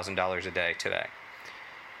 $26,000 a day today.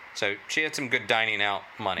 So she had some good dining out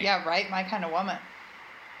money. Yeah, right? My kind of woman.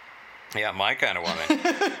 Yeah, my kind of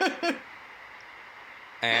woman.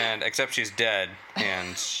 And except she's dead,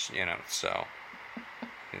 and so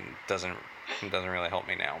it doesn't really help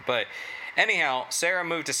me now. But anyhow, Sarah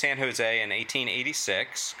moved to San Jose in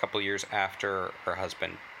 1886, a couple years after her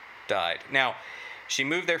husband died. Now, she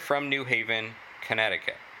moved there from New Haven,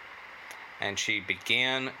 Connecticut, and she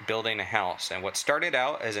began building a house. And what started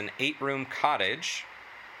out as an 8-room cottage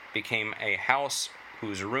became a house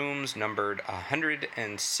whose rooms numbered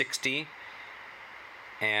 160,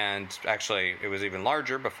 and actually it was even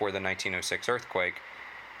larger before the 1906 earthquake.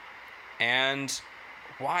 And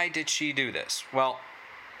why did she do this? Well,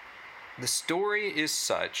 the story is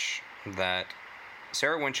such that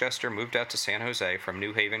Sarah Winchester moved out to San Jose from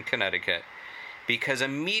New Haven, Connecticut, because a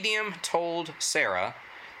medium told Sarah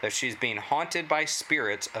that she's being haunted by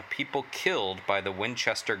spirits of people killed by the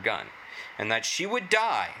Winchester gun, and that she would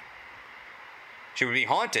die. She would be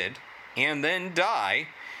haunted and then die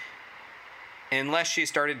unless she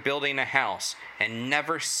started building a house and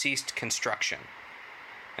never ceased construction.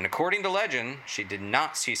 And according to legend, she did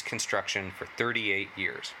not cease construction for 38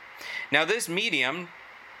 years. Now, this medium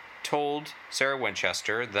told Sarah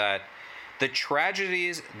Winchester that the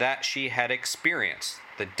tragedies that she had experienced,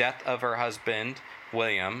 the death of her husband,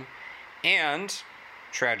 William, and,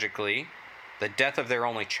 tragically, the death of their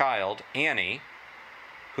only child, Annie,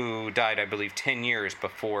 who died, I believe, 10 years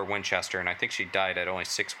before Winchester, and I think she died at only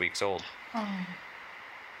 6 weeks old. Oh.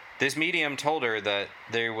 This medium told her that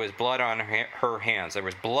there was blood on her hands. There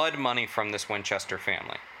was blood money from this Winchester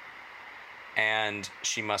family. And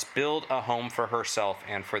she must build a home for herself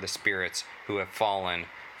and for the spirits who have fallen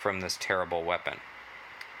from this terrible weapon.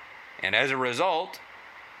 And as a result,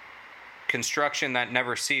 construction that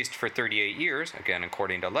never ceased for 38 years, again,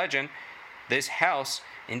 according to legend, this house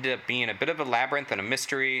ended up being a bit of a labyrinth and a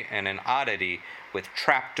mystery and an oddity with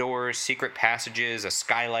trapdoors, secret passages, a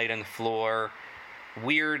skylight in the floor,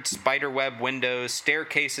 weird spiderweb windows,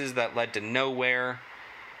 staircases that led to nowhere,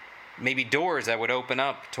 maybe doors that would open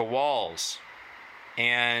up to walls.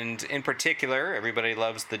 And in particular, everybody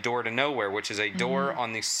loves the door to nowhere, which is a door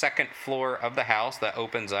on the second floor of the house that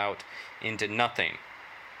opens out into nothing.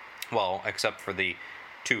 Well, except for the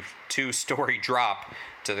two-story drop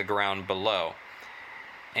to the ground below.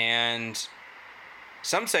 And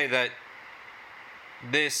some say that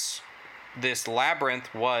this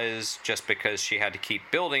labyrinth was just because she had to keep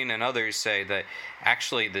building, and others say that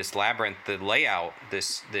actually this labyrinth, the layout,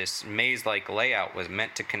 this maze-like layout was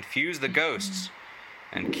meant to confuse the ghosts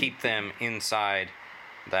and keep them inside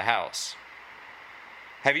the house.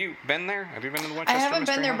 Have you been there? Have you been to the Winchester I haven't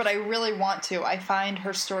Mystery been there, House? but I really want to. I find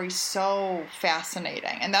her story so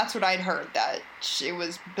fascinating. And that's what I'd heard, that she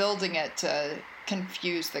was building it to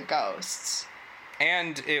confuse the ghosts.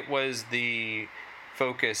 And it was the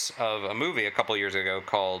focus of a movie a couple years ago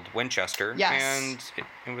called Winchester. Yes. And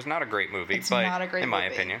it was not a great movie, It's but not a great in my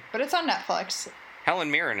movie, opinion. but it's on Netflix.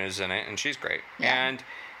 Helen Mirren is in it, and she's great. Yeah. And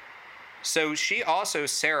so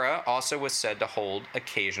Sarah also was said to hold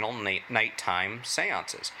occasional nighttime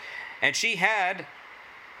seances. And she had,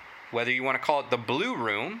 whether you want to call it the Blue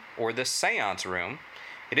Room or the Seance Room,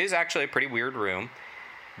 it is actually a pretty weird room.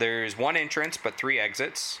 There's one entrance, but 3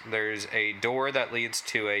 exits. There's a door that leads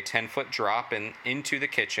to a 10-foot drop into the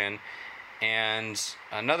kitchen, and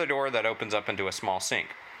another door that opens up into a small sink.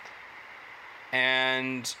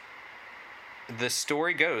 And the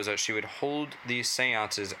story goes that she would hold these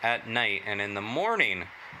seances at night and in the morning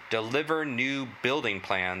deliver new building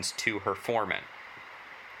plans to her foreman.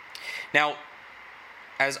 Now,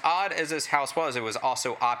 as odd as this house was, it was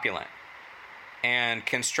also opulent. And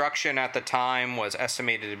construction at the time was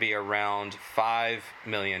estimated to be around $5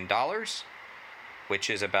 million, which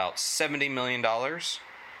is about $70 million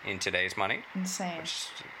in today's money. Insane. Which is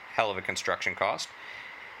a hell of a construction cost.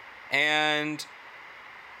 And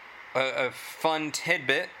a fun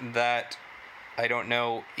tidbit that I don't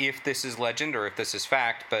know if this is legend or if this is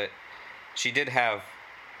fact, but she did have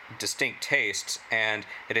distinct tastes, and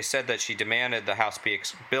it is said that she demanded the house be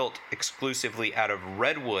built exclusively out of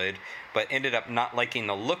redwood, but ended up not liking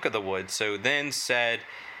the look of the wood, so then said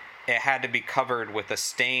it had to be covered with a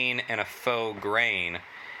stain and a faux grain.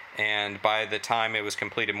 And by the time it was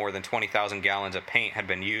completed, more than 20,000 gallons of paint had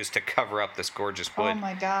been used to cover up this gorgeous wood. Oh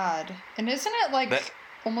my god. And isn't it like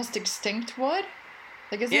almost extinct wood?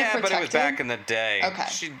 Like, isn't it Yeah, protected? but it was back in the day.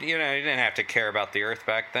 Okay. You didn't have to care about the earth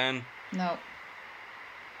back then. No.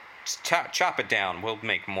 Just chop it down. We'll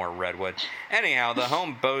make more redwood. Anyhow, the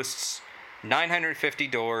home boasts 950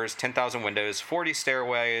 doors, 10,000 windows, 40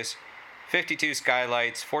 stairways, 52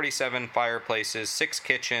 skylights, 47 fireplaces, 6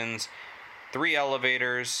 kitchens, 3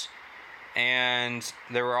 elevators, and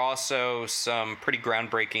there were also some pretty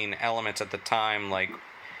groundbreaking elements at the time, like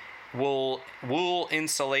wool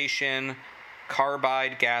insulation,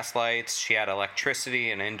 carbide gas lights. She had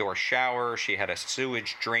electricity, an indoor shower. She had a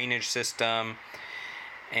sewage drainage system.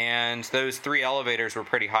 And those 3 elevators were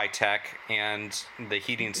pretty high tech, and the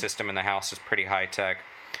heating system in the house is pretty high tech.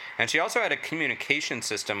 And she also had a communication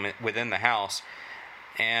system within the house,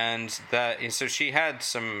 and so she had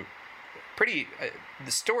some pretty.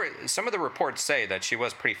 Some of the reports say that she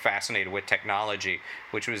was pretty fascinated with technology,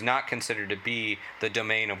 which was not considered to be the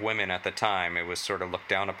domain of women at the time. It was sort of looked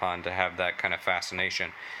down upon to have that kind of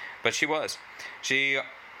fascination, but she was. She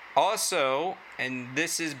also, and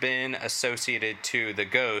this has been associated to the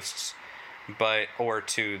ghosts, or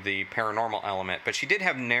to the paranormal element, but she did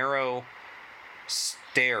have narrow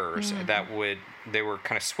stairs they were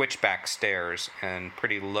kind of switchback stairs and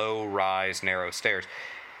pretty low rise, narrow stairs.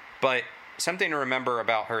 But something to remember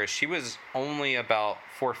about her is she was only about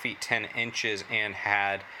 4 feet 10 inches and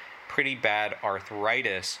had pretty bad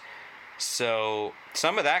arthritis. So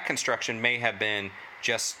some of that construction may have been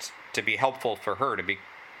just to be helpful for her, to be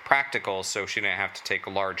practical, so she didn't have to take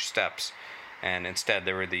large steps, and instead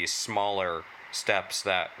there were these smaller steps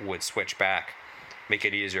that would switch back, make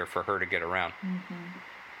it easier for her to get around.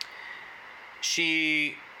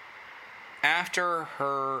 She, after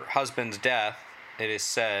her husband's death, it is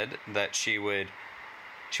said that she was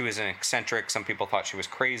an eccentric. Some people thought she was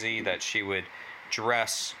crazy, that she would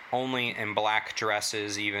dress only in black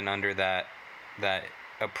dresses even under that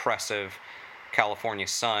oppressive California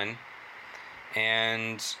sun,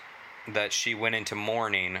 and that she went into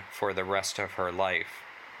mourning for the rest of her life.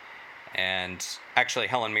 And actually,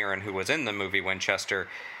 Helen Mirren, who was in the movie Winchester,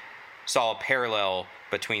 saw a parallel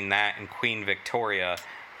between that and Queen Victoria,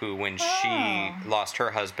 who, when she lost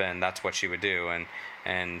her husband, that's what she would do.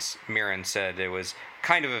 And Mirren said it was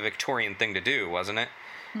kind of a Victorian thing to do, wasn't it?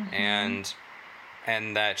 And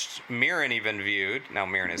and that Mirren even viewed, now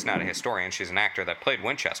Mirren is not a historian, she's an actor that played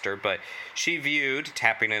Winchester, but she viewed,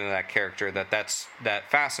 tapping into that character, that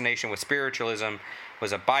fascination with spiritualism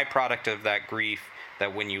was a byproduct of that grief,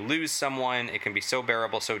 that when you lose someone, it can be so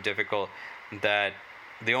bearable, so difficult, that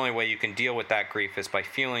the only way you can deal with that grief is by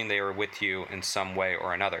feeling they are with you in some way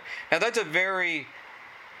or another. Now, that's a very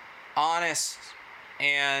honest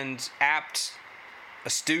and apt,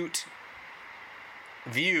 astute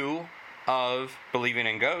view of believing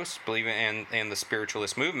in ghosts, believing in the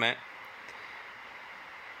spiritualist movement,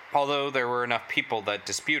 although there were enough people that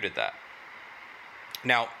disputed that.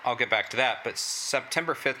 Now, I'll get back to that, but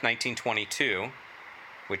September 5th, 1922,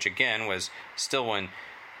 which again was still when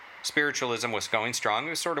spiritualism was going strong,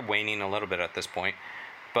 it was sort of waning a little bit at this point,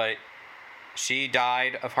 but she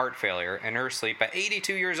died of heart failure in her sleep at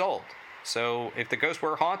 82 years old. So if the ghosts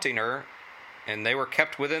were haunting her and they were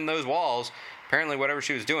kept within those walls, apparently whatever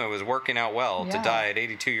she was doing was working out well to die at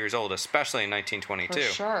 82 years old, especially in 1922.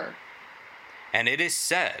 For sure. And it is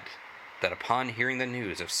said that upon hearing the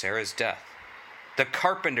news of Sarah's death, the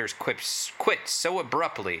carpenters quit so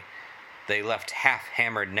abruptly they left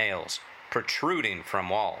half-hammered nails protruding from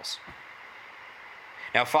walls.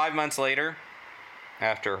 Now, 5 months later,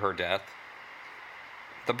 after her death,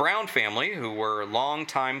 the Brown family, who were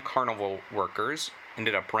longtime carnival workers,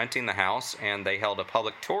 ended up renting the house, and they held a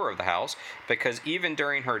public tour of the house because even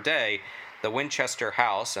during her day, the Winchester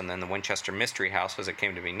house, and then the Winchester Mystery House, as it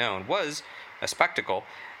came to be known, was a spectacle.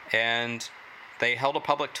 And they held a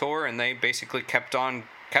public tour, and they basically kept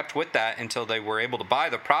with that until they were able to buy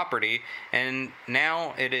the property, and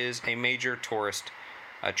now it is a major tourist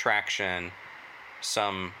attraction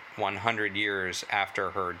some 100 years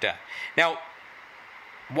after her death. Now,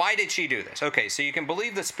 why did she do this? Okay, so you can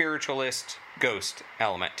believe the spiritualist ghost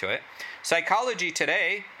element to it. Psychology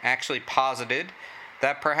Today actually posited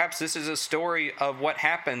that perhaps this is a story of what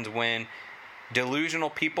happens when delusional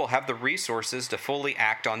people have the resources to fully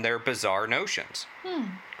act on their bizarre notions.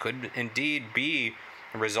 Could indeed be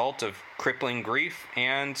a result of crippling grief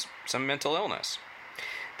and some mental illness.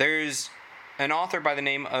 There's an author by the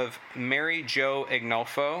name of Mary Jo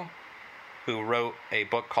Ignofo who wrote a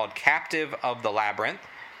book called Captive of the Labyrinth,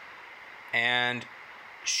 and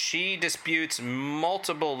she disputes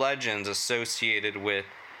multiple legends associated with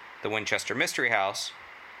the Winchester Mystery House,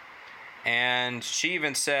 and she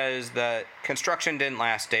even says that construction didn't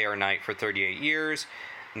last day or night for 38 years,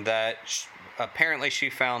 that apparently she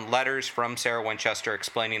found letters from Sarah Winchester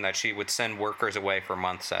explaining that she would send workers away for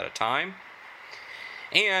months at a time.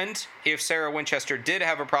 And if Sarah Winchester did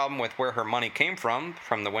have a problem with where her money came from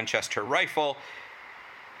the Winchester rifle,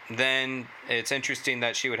 then it's interesting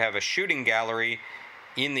that she would have a shooting gallery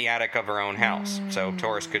in the attic of her own house. So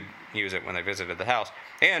tourists could use it when they visited the house.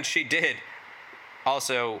 And she did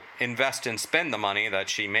also invest and spend the money that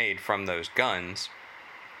she made from those guns.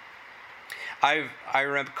 I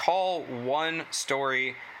recall one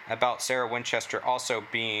story about Sarah Winchester also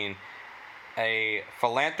being a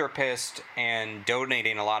philanthropist and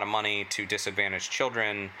donating a lot of money to disadvantaged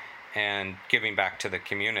children and giving back to the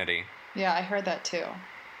community. Yeah, I heard that too.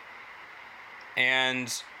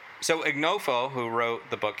 And so Ignofo, who wrote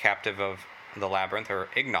the book Captive of the Labyrinth, or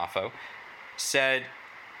Ignofo, said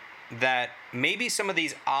that maybe some of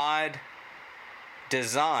these odd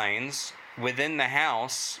designs within the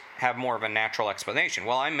house have more of a natural explanation.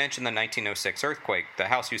 Well, I mentioned the 1906 earthquake. The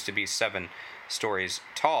house used to be 7 stories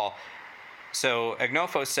tall. So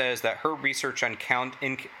Ignofo says that her research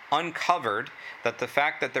uncovered that the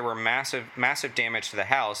fact that there were massive damage to the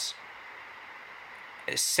house,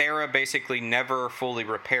 Sarah basically never fully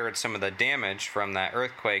repaired some of the damage from that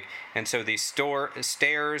earthquake, and so these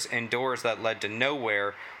stairs and doors that led to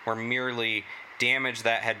nowhere were merely damage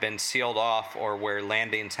that had been sealed off or where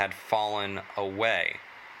landings had fallen away.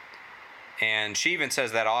 And she even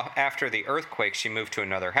says that after the earthquake, she moved to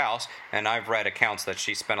another house, and I've read accounts that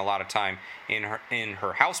she spent a lot of time in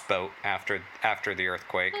her houseboat after the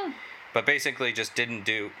earthquake, but basically just didn't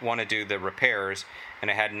want to do the repairs, and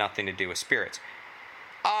it had nothing to do with spirits.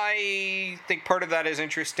 I think part of that is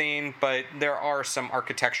interesting, but there are some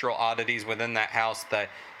architectural oddities within that house that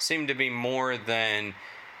seem to be more than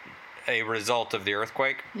a result of the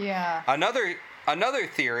earthquake. Yeah. Another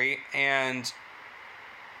theory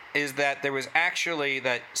is that there was actually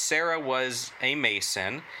that Sarah was a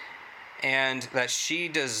Mason, and that she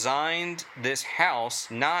designed this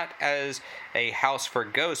house not as a house for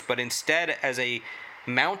ghosts, but instead as a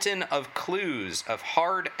mountain of clues, of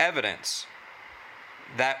hard evidence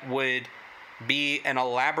that would be an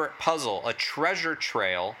elaborate puzzle, a treasure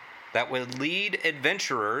trail that would lead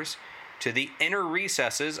adventurers to the inner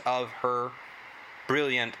recesses of her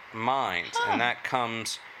brilliant minds. And that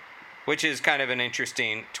comes, which is kind of an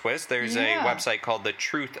interesting twist. There's a Yeah. website called The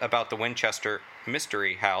Truth About the Winchester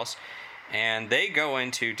Mystery House, and they go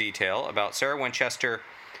into detail about Sarah Winchester,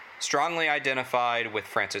 strongly identified with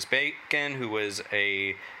Francis Bacon, who was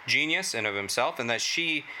a genius in of himself, and that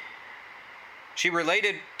she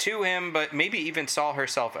related to him, but maybe even saw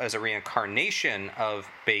herself as a reincarnation of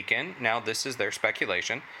Bacon. Now, this is their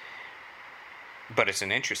speculation, but it's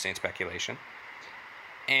an interesting speculation.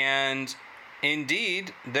 And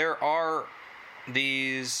indeed, there are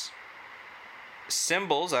these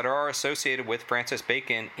symbols that are associated with Francis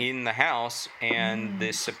Bacon in the house, and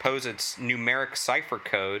this supposed numeric cipher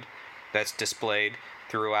code that's displayed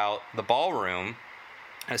throughout the ballroom,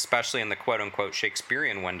 especially in the quote-unquote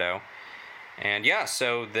Shakespearean window. And yeah,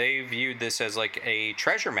 so they viewed this as like a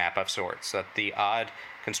treasure map of sorts, that the odd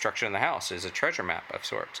construction of the house is a treasure map of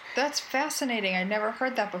sorts. That's fascinating. I never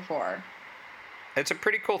heard that before. It's a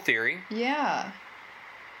pretty cool theory. Yeah.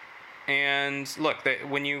 And look,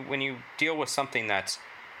 when you deal with something that's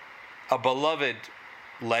a beloved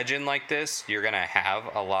legend like this, you're going to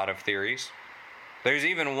have a lot of theories. There's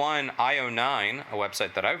even one, IO9, a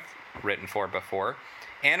website that I've written for before.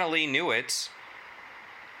 Annalee Newitz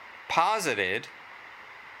posited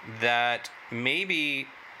that maybe,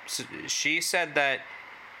 she said that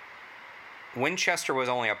Winchester was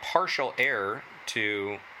only a partial heir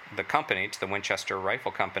to the company, to the Winchester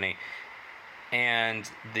Rifle Company, and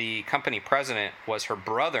the company president was her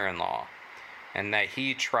brother-in-law, and that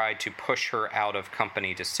he tried to push her out of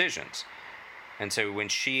company decisions. And so when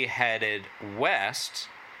she headed west,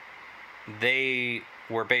 they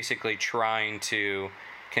were basically trying to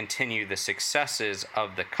continue the successes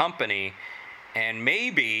of the company, and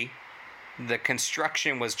maybe the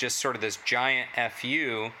construction was just sort of this giant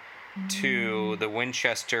FU to the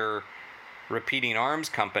Winchester Repeating Arms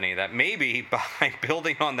Company, that maybe by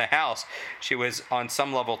building on the house, she was on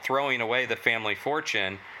some level throwing away the family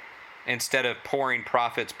fortune. Instead of pouring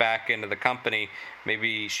profits back into the company,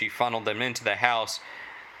 maybe she funneled them into the house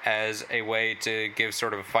as a way to give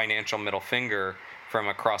sort of a financial middle finger from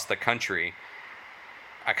across the country.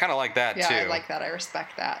 I kind of like that, Yeah, too. I like that. I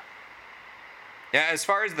respect that. Yeah, as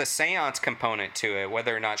far as the seance component to it,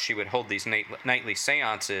 whether or not she would hold these nightly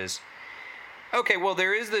seances, okay, well,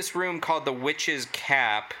 there is this room called the Witch's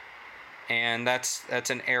Cap, and that's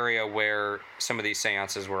an area where some of these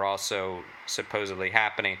seances were also supposedly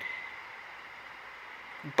happening.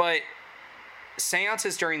 But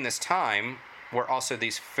seances during this time were also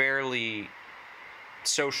these fairly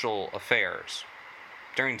social affairs.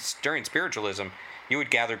 During spiritualism, you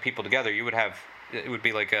would gather people together. It would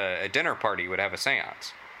be like a dinner party. You would have a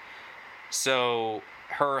seance. So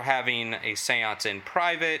her having a seance in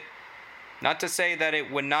private, not to say that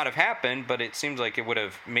it would not have happened, but it seems like it would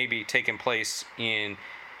have maybe taken place in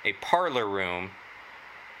a parlor room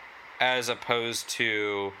as opposed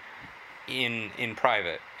to in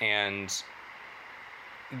private. And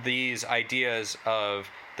these ideas of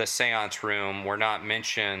the seance room were not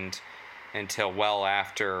mentioned until well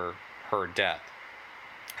after her death.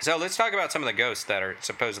 So let's talk about some of the ghosts that are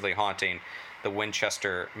supposedly haunting the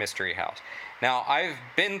Winchester Mystery House. Now, I've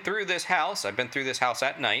been through this house. I've been through this house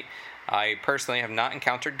at night. I personally have not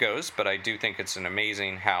encountered ghosts, but I do think it's an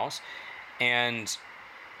amazing house. And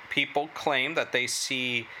people claim that they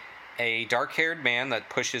see a dark-haired man that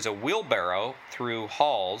pushes a wheelbarrow through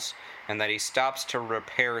halls, and that he stops to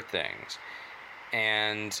repair things.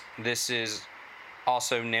 And this is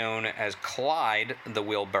also known as Clyde, the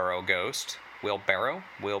wheelbarrow ghost. Wheelbarrow?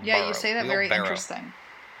 Wheelbarrow. Yeah, you say that very Wheelbarrow. interesting.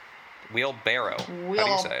 Wheelbarrow. How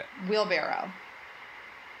do you say it? Wheelbarrow.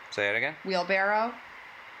 Say it again. Wheelbarrow.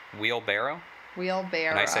 Wheelbarrow.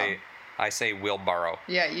 Wheelbarrow. And I say wheelbarrow.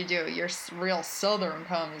 Yeah, you do. Your real southern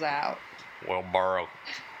comes out. Wheelbarrow.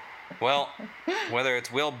 Well, whether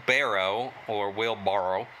it's wheelbarrow or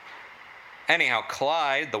wheelbarrow, anyhow,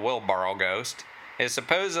 Clyde, the wheelbarrow ghost, is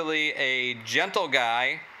supposedly a gentle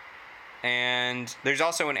guy. And there's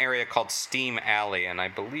also an area called Steam Alley, and I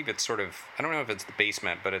believe it's sort of, I don't know if it's the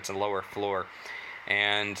basement, but it's a lower floor,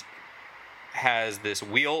 and has this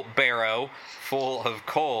wheelbarrow full of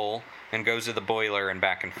coal and goes to the boiler and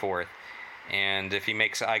back and forth. And if he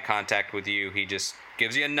makes eye contact with you, he just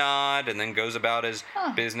gives you a nod and then goes about his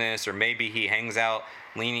business, or maybe he hangs out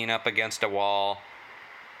leaning up against a wall.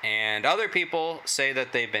 And other people say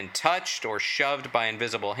that they've been touched or shoved by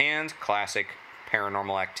invisible hands, classic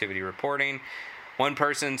paranormal activity reporting. One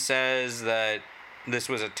person says that this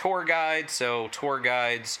was a tour guide, so tour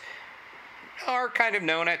guides are kind of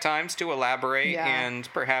known at times to elaborate and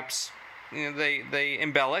perhaps they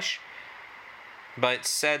embellish, but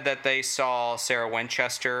said that they saw Sarah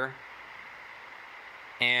Winchester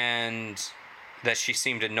and that she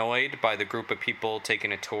seemed annoyed by the group of people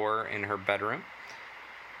taking a tour in her bedroom.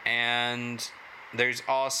 And there's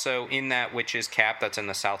also in that witch's cap that's in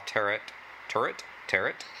the south turret.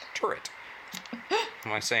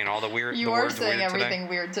 Am I saying all the weird? You the are words saying weird everything today?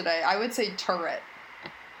 weird today. I would say turret.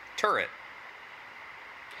 Turret.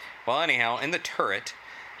 Well, anyhow, in the turret,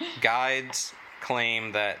 guides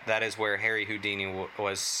claim that that is where Harry Houdini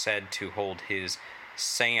was said to hold his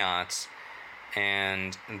seance,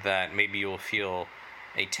 and that maybe you'll feel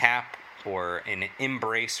a tap or an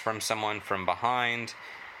embrace from someone from behind,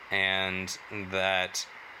 and that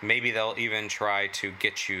maybe they'll even try to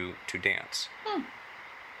get you to dance.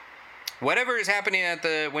 Whatever is happening at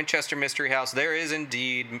the Winchester Mystery House, there is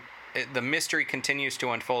indeed, the mystery continues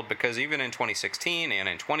to unfold, because even in 2016 and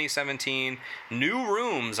in 2017, new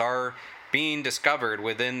rooms are being discovered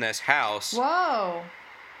within this house. Whoa.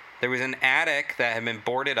 There was an attic that had been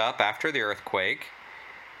boarded up after the earthquake,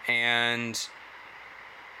 and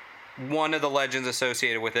one of the legends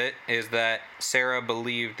associated with it is that Sarah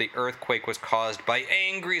believed the earthquake was caused by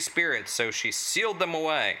angry spirits, so she sealed them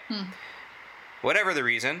away. Whatever the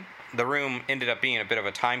reason, the room ended up being a bit of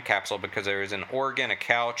a time capsule, because there was an organ, a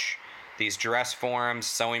couch, these dress forms,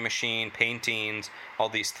 sewing machine, paintings, all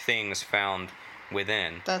these things found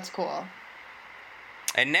within. That's cool.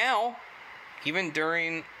 And now, even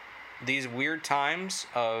during these weird times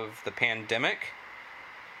of the pandemic,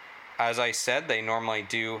 as I said, they normally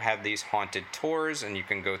do have these haunted tours, and you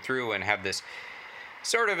can go through and have this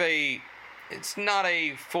sort of it's not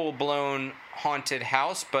a full-blown haunted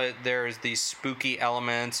house, but there's these spooky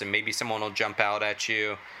elements, and maybe someone will jump out at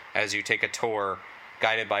you as you take a tour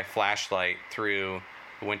guided by flashlight through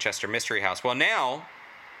the Winchester Mystery House. Well, now,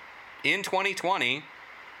 in 2020,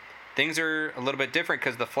 things are a little bit different,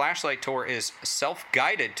 because the flashlight tour is a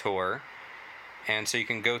self-guided tour, and so you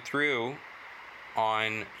can go through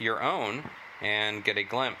on your own and get a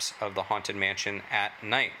glimpse of the Haunted Mansion at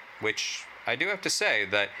night, which I do have to say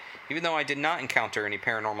that even though I did not encounter any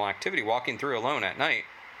paranormal activity, walking through alone at night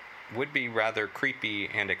would be rather creepy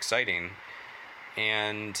and exciting.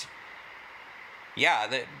 And yeah,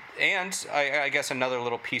 I guess another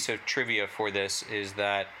little piece of trivia for this is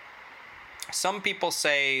that some people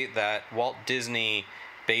say that Walt Disney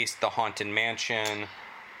based the Haunted Mansion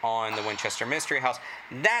on the Winchester Mystery House.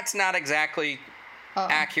 That's not exactly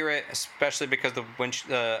accurate, especially because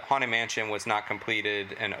the Haunted Mansion was not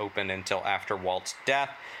completed and opened until after Walt's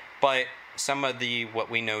death. But some of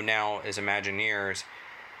what we know now as Imagineers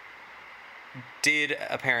did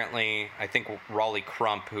apparently, I think Raleigh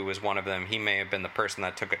Crump, who was one of them, he may have been the person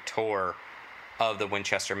that took a tour of the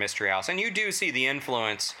Winchester Mystery House. And you do see the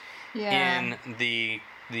influence in the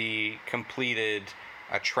completed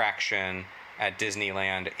attraction at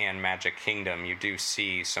Disneyland and Magic Kingdom. You do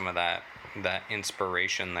see some of that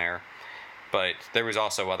inspiration there. But there was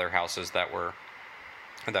also other houses that were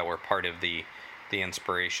part of the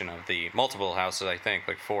inspiration of the multiple houses, I think,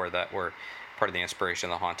 like 4 that were part of the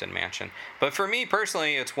inspiration of the Haunted Mansion. But for me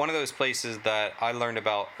personally, it's one of those places that I learned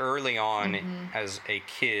about early on as a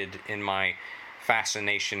kid in my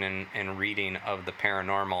fascination and reading of the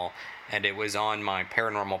paranormal, and it was on my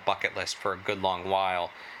paranormal bucket list for a good long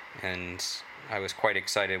while, and I was quite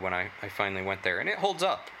excited when I finally went there. And it holds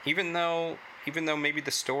up, even though maybe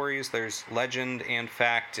the stories, there's legend and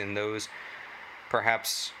fact, and those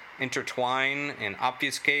perhaps intertwine and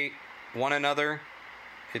obfuscate one another.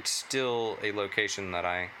 It's still a location that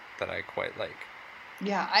I quite like.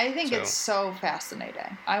 Yeah, I think it's so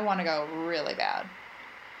fascinating. I want to go really bad.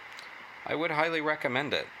 I would highly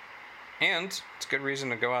recommend it. And it's a good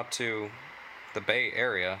reason to go out to the Bay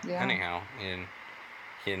Area anyhow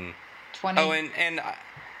in 20 Oh, and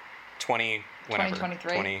 20 whenever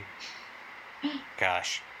 2023.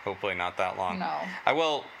 Gosh, hopefully not that long. No. I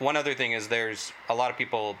will. One other thing is there's a lot of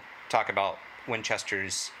people talk about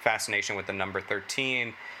Winchester's fascination with the number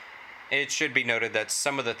 13. It should be noted that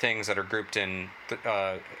some of the things that are grouped in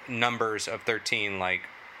numbers of 13, like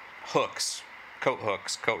hooks,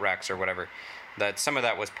 coat racks, or whatever, that some of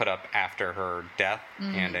that was put up after her death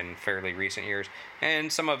and in fairly recent years,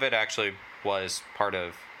 and some of it actually was part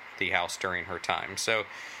of the house during her time. So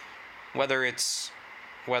whether it's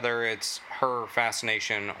her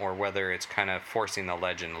fascination or whether it's kind of forcing the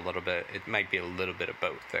legend a little bit, it might be a little bit of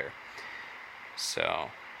both there. So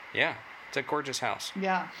yeah, it's a gorgeous house.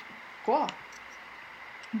 Yeah, cool.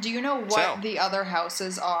 Do you know what the other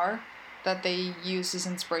houses are that they used as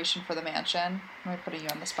inspiration for the mansion? Am I putting you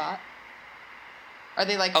on the spot? Are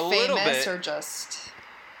they like famous or just?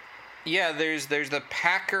 Yeah, there's the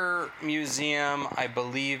Packer Museum, I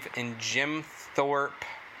believe, in Jim Thorpe,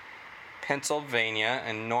 Pennsylvania,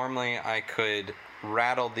 and normally I could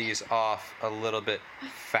rattle these off a little bit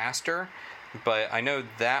faster, but I know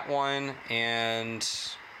that one, and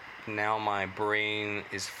now my brain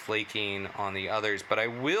is flaking on the others. But I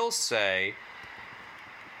will say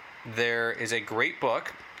there is a great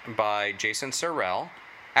book by Jason Sorrell.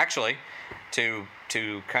 Actually, to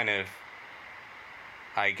kind of,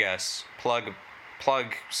 I guess, plug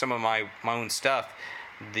some of my own stuff,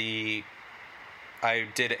 I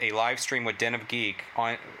did a live stream with Den of Geek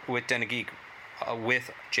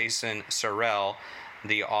with Jason Sorrell,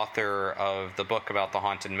 the author of the book about the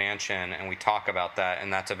Haunted Mansion, and we talk about that,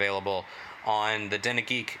 and that's available on the Den of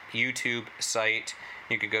Geek YouTube site.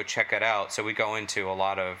 You could go check it out. So we go into a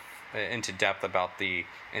lot of into depth about the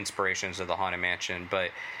inspirations of the Haunted Mansion.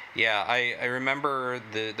 But yeah, I remember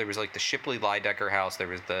there was like the Shipley Lydecker house, there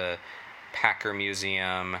was the Packer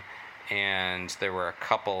Museum, and there were a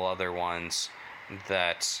couple other ones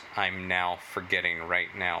that I'm now forgetting right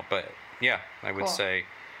now. But yeah, I would say.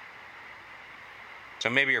 So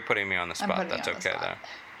maybe you're putting me on the spot. That's okay though.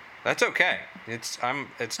 That's okay. It's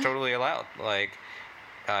totally allowed. Like,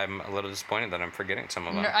 I'm a little disappointed that I'm forgetting some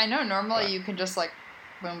of them. I know normally you can just like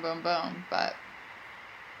boom, boom, boom, but.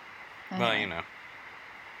 Well, you know.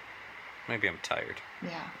 Maybe I'm tired.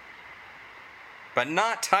 Yeah. But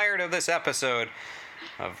not tired of this episode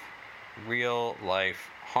of real life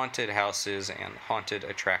haunted houses and haunted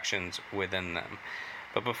attractions within them.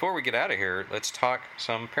 But before we get out of here, let's talk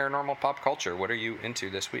some paranormal pop culture. What are you into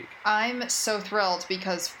this week? I'm so thrilled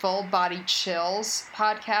because Full Body Chills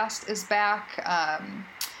podcast is back.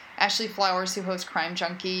 Ashley Flowers, who hosts Crime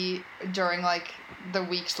Junkie during like the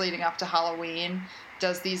weeks leading up to Halloween,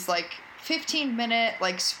 does these like 15-minute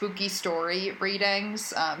like spooky story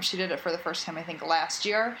readings. She did it for the first time I think last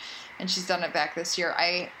year, and she's done it back this year.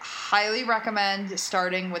 I highly recommend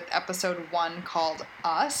starting with episode 1 called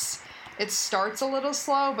Us. It starts a little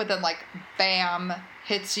slow, but then like bam,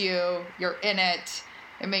 hits you, you're in it.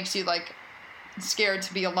 It makes you like scared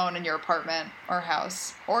to be alone in your apartment or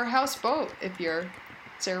houseboat if you're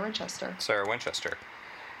Sarah Winchester. Sarah Winchester.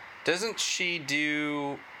 Doesn't she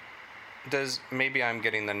do... maybe I'm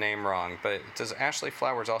getting the name wrong, but does Ashley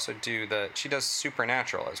Flowers also do she does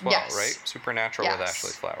Supernatural as well, yes. right? Supernatural with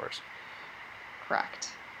Ashley Flowers. Correct.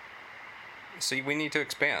 See, we need to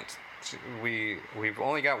expand. We've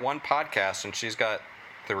only got one podcast, and she's got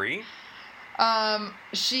 3?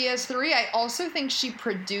 She has 3. I also think she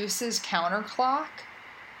produces Counterclock,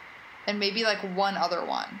 and maybe like one other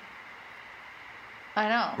one. I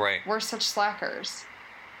know. Right. We're such slackers.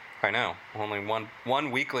 I know. Only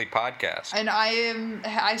one weekly podcast. And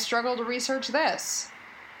I struggle to research this.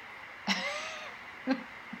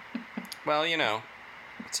 Well, you know,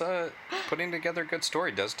 it's putting together a good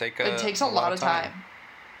story does take it takes a lot of time.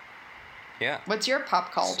 Yeah. What's your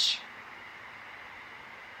pop culture?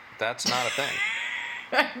 That's not a thing.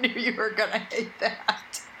 I knew you were gonna hate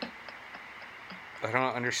that. I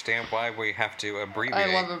don't understand why we have to abbreviate.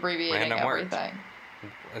 I love abbreviating everything.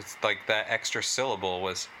 Words. It's like that extra syllable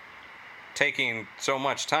was taking so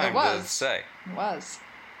much time to say. It was.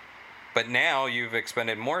 But now you've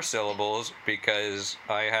expended more syllables because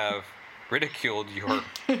I have ridiculed your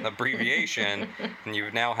abbreviation, and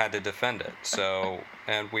you've now had to defend it. So,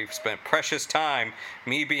 and we've spent precious time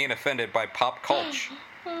me being offended by pop culture.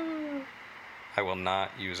 I will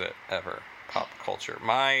not use it ever. Pop culture.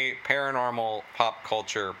 My paranormal pop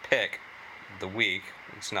culture pick of the week.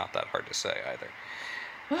 It's not that hard to say either.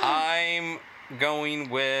 I'm going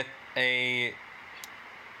with a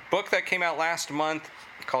book that came out last month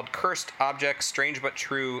called Cursed Objects, Strange But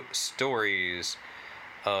True Stories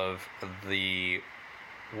of the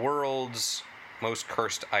World's Most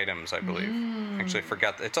Cursed Items, I believe. Actually, I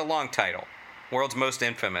forgot. It's a long title. World's Most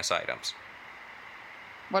Infamous Items.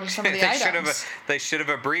 What are some of the items? They should have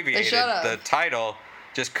abbreviated the title,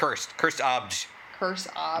 just Cursed. Cursed Obj. Cursed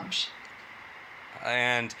Obj.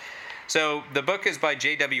 And so the book is by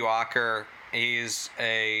J.W. Ocker. He's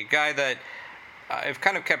a guy that I've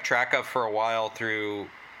kind of kept track of for a while through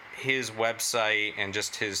his website and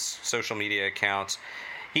just his social media accounts.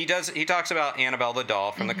 He talks about Annabelle the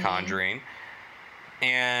doll from The Conjuring.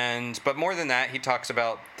 But more than that, he talks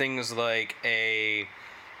about things like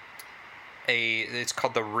it's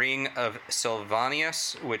called the Ring of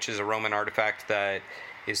Sylvanus, which is a Roman artifact that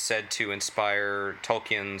is said to inspire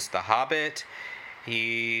Tolkien's The Hobbit.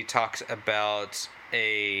 He talks about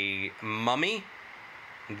a mummy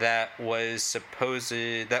that was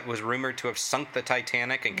rumored to have sunk the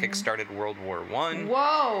Titanic and kickstarted World War I.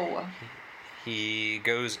 Whoa! He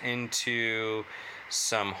goes into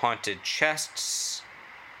some haunted chests,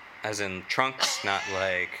 as in trunks, not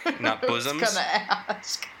bosoms. I was gonna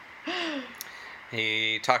ask.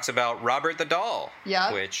 He talks about Robert the Doll,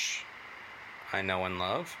 Yeah. which I know and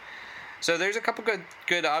love. So there's a couple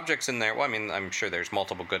good objects in there. Well, I mean, I'm sure there's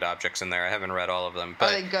multiple good objects in there. I haven't read all of them,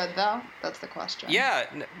 but Are they good though? That's the question. yeah,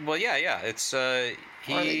 well, yeah. It's Or are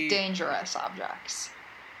they dangerous objects?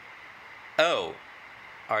 Oh,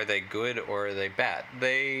 are they good or are they bad?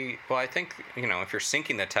 Well, I think, if you're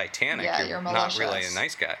sinking the Titanic, Yeah, you're you're not really a malicious.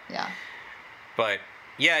 nice guy. Yeah. But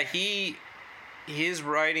yeah, his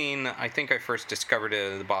writing, I think I first discovered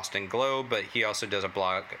it in the Boston Globe, but he also does a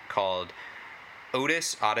blog called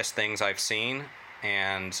Oddest Things I've Seen,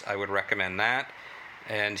 and I would recommend that.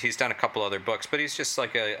 And he's done a couple other books, but he's just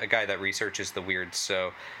like a guy that researches the weird,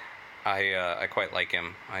 so I quite like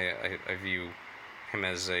him. I view him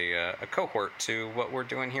as a cohort to what we're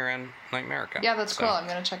doing here in Night America. Yeah, that's So, cool. I'm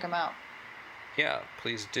going to check him out. Yeah,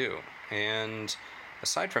 please do. And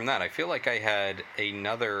aside from that, I feel like I had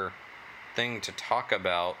another thing to talk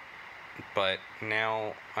about, but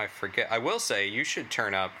now I forget. I will say you should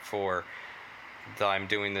turn up for I'm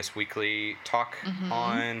doing this weekly talk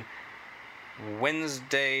on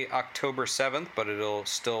Wednesday, October 7th, but it'll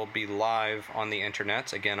still be live on the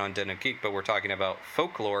internet, again on Den of Geek, but we're talking about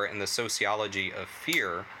folklore and the sociology of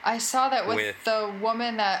fear. I saw that with with the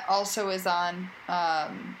woman that also is on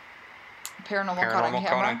Paranormal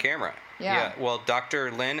Caught on Camera. Yeah. Well,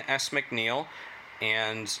 Dr. Lynn S. McNeil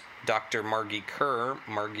and Dr. Margie Kerr.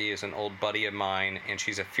 Margie is an old buddy of mine, and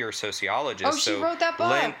she's a fear sociologist. Oh, she wrote that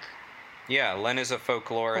book. Lynn is a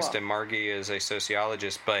folklorist, Cool. and Margie is a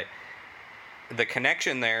sociologist, but the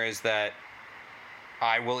connection there is that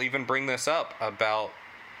I will even bring this up about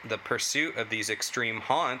the pursuit of these extreme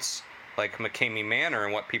haunts like McCamey Manor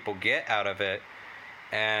and what people get out of it,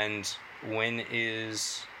 and when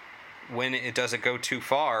it doesn't go too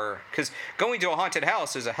far, because going to a haunted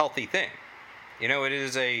house is a healthy thing. It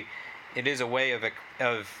is a way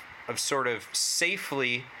of sort of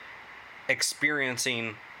safely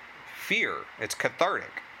experiencing fear. It's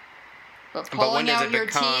cathartic. But But when pulling does out it your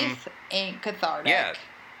become- teeth ain't cathartic. Yeah,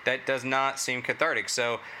 that does not seem cathartic.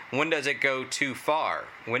 So when does it go too far?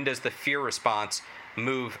 When does the fear response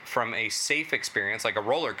move from a safe experience, like a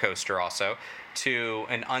roller coaster also, to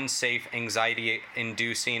an unsafe,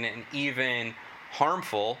 anxiety-inducing, and even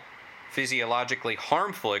harmful, physiologically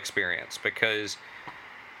harmful experience? Because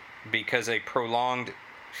a prolonged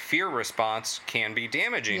fear response can be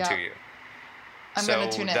damaging to you. I'm going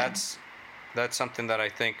to tune in. That's something that I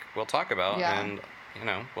think we'll talk about, Yeah. and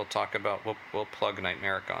we'll talk about we'll plug Night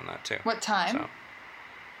America on that too. What time? So,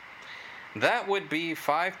 that would be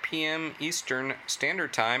 5 p.m. Eastern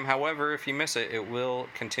Standard Time. However, if you miss it, it will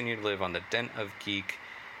continue to live on the Den of Geek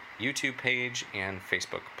YouTube page and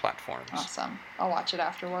Facebook platforms. Awesome. I'll watch it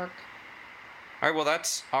after work. All right, well,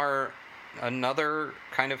 that's another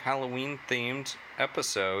kind of Halloween themed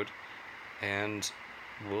episode, and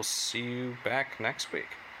we'll see you back next week.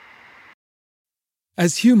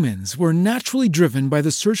 As humans, we're naturally driven by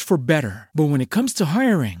the search for better. But when it comes to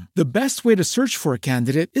hiring, the best way to search for a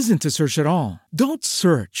candidate isn't to search at all. Don't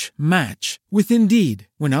search, match with Indeed.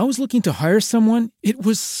 When I was looking to hire someone, it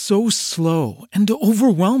was so slow and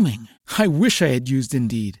overwhelming. I wish I had used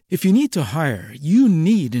Indeed. If you need to hire, you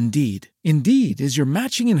need Indeed. Indeed is your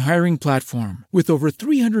matching and hiring platform with over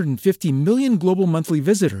 350 million global monthly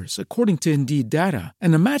visitors, according to Indeed data,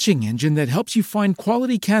 and a matching engine that helps you find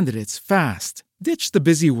quality candidates fast. Ditch the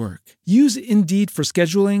busy work. Use Indeed for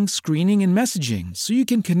scheduling, screening, and messaging so you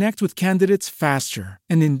can connect with candidates faster.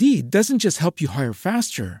 And Indeed doesn't just help you hire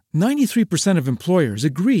faster. 93% of employers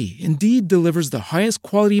agree Indeed delivers the highest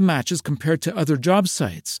quality matches compared to other job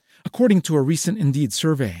sites, according to a recent Indeed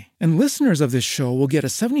survey. And listeners of this show will get a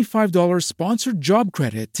 $75 sponsored job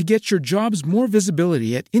credit to get your jobs more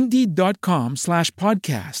visibility at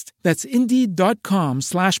Indeed.com/podcast. That's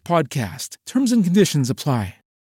Indeed.com/podcast. Terms and conditions apply.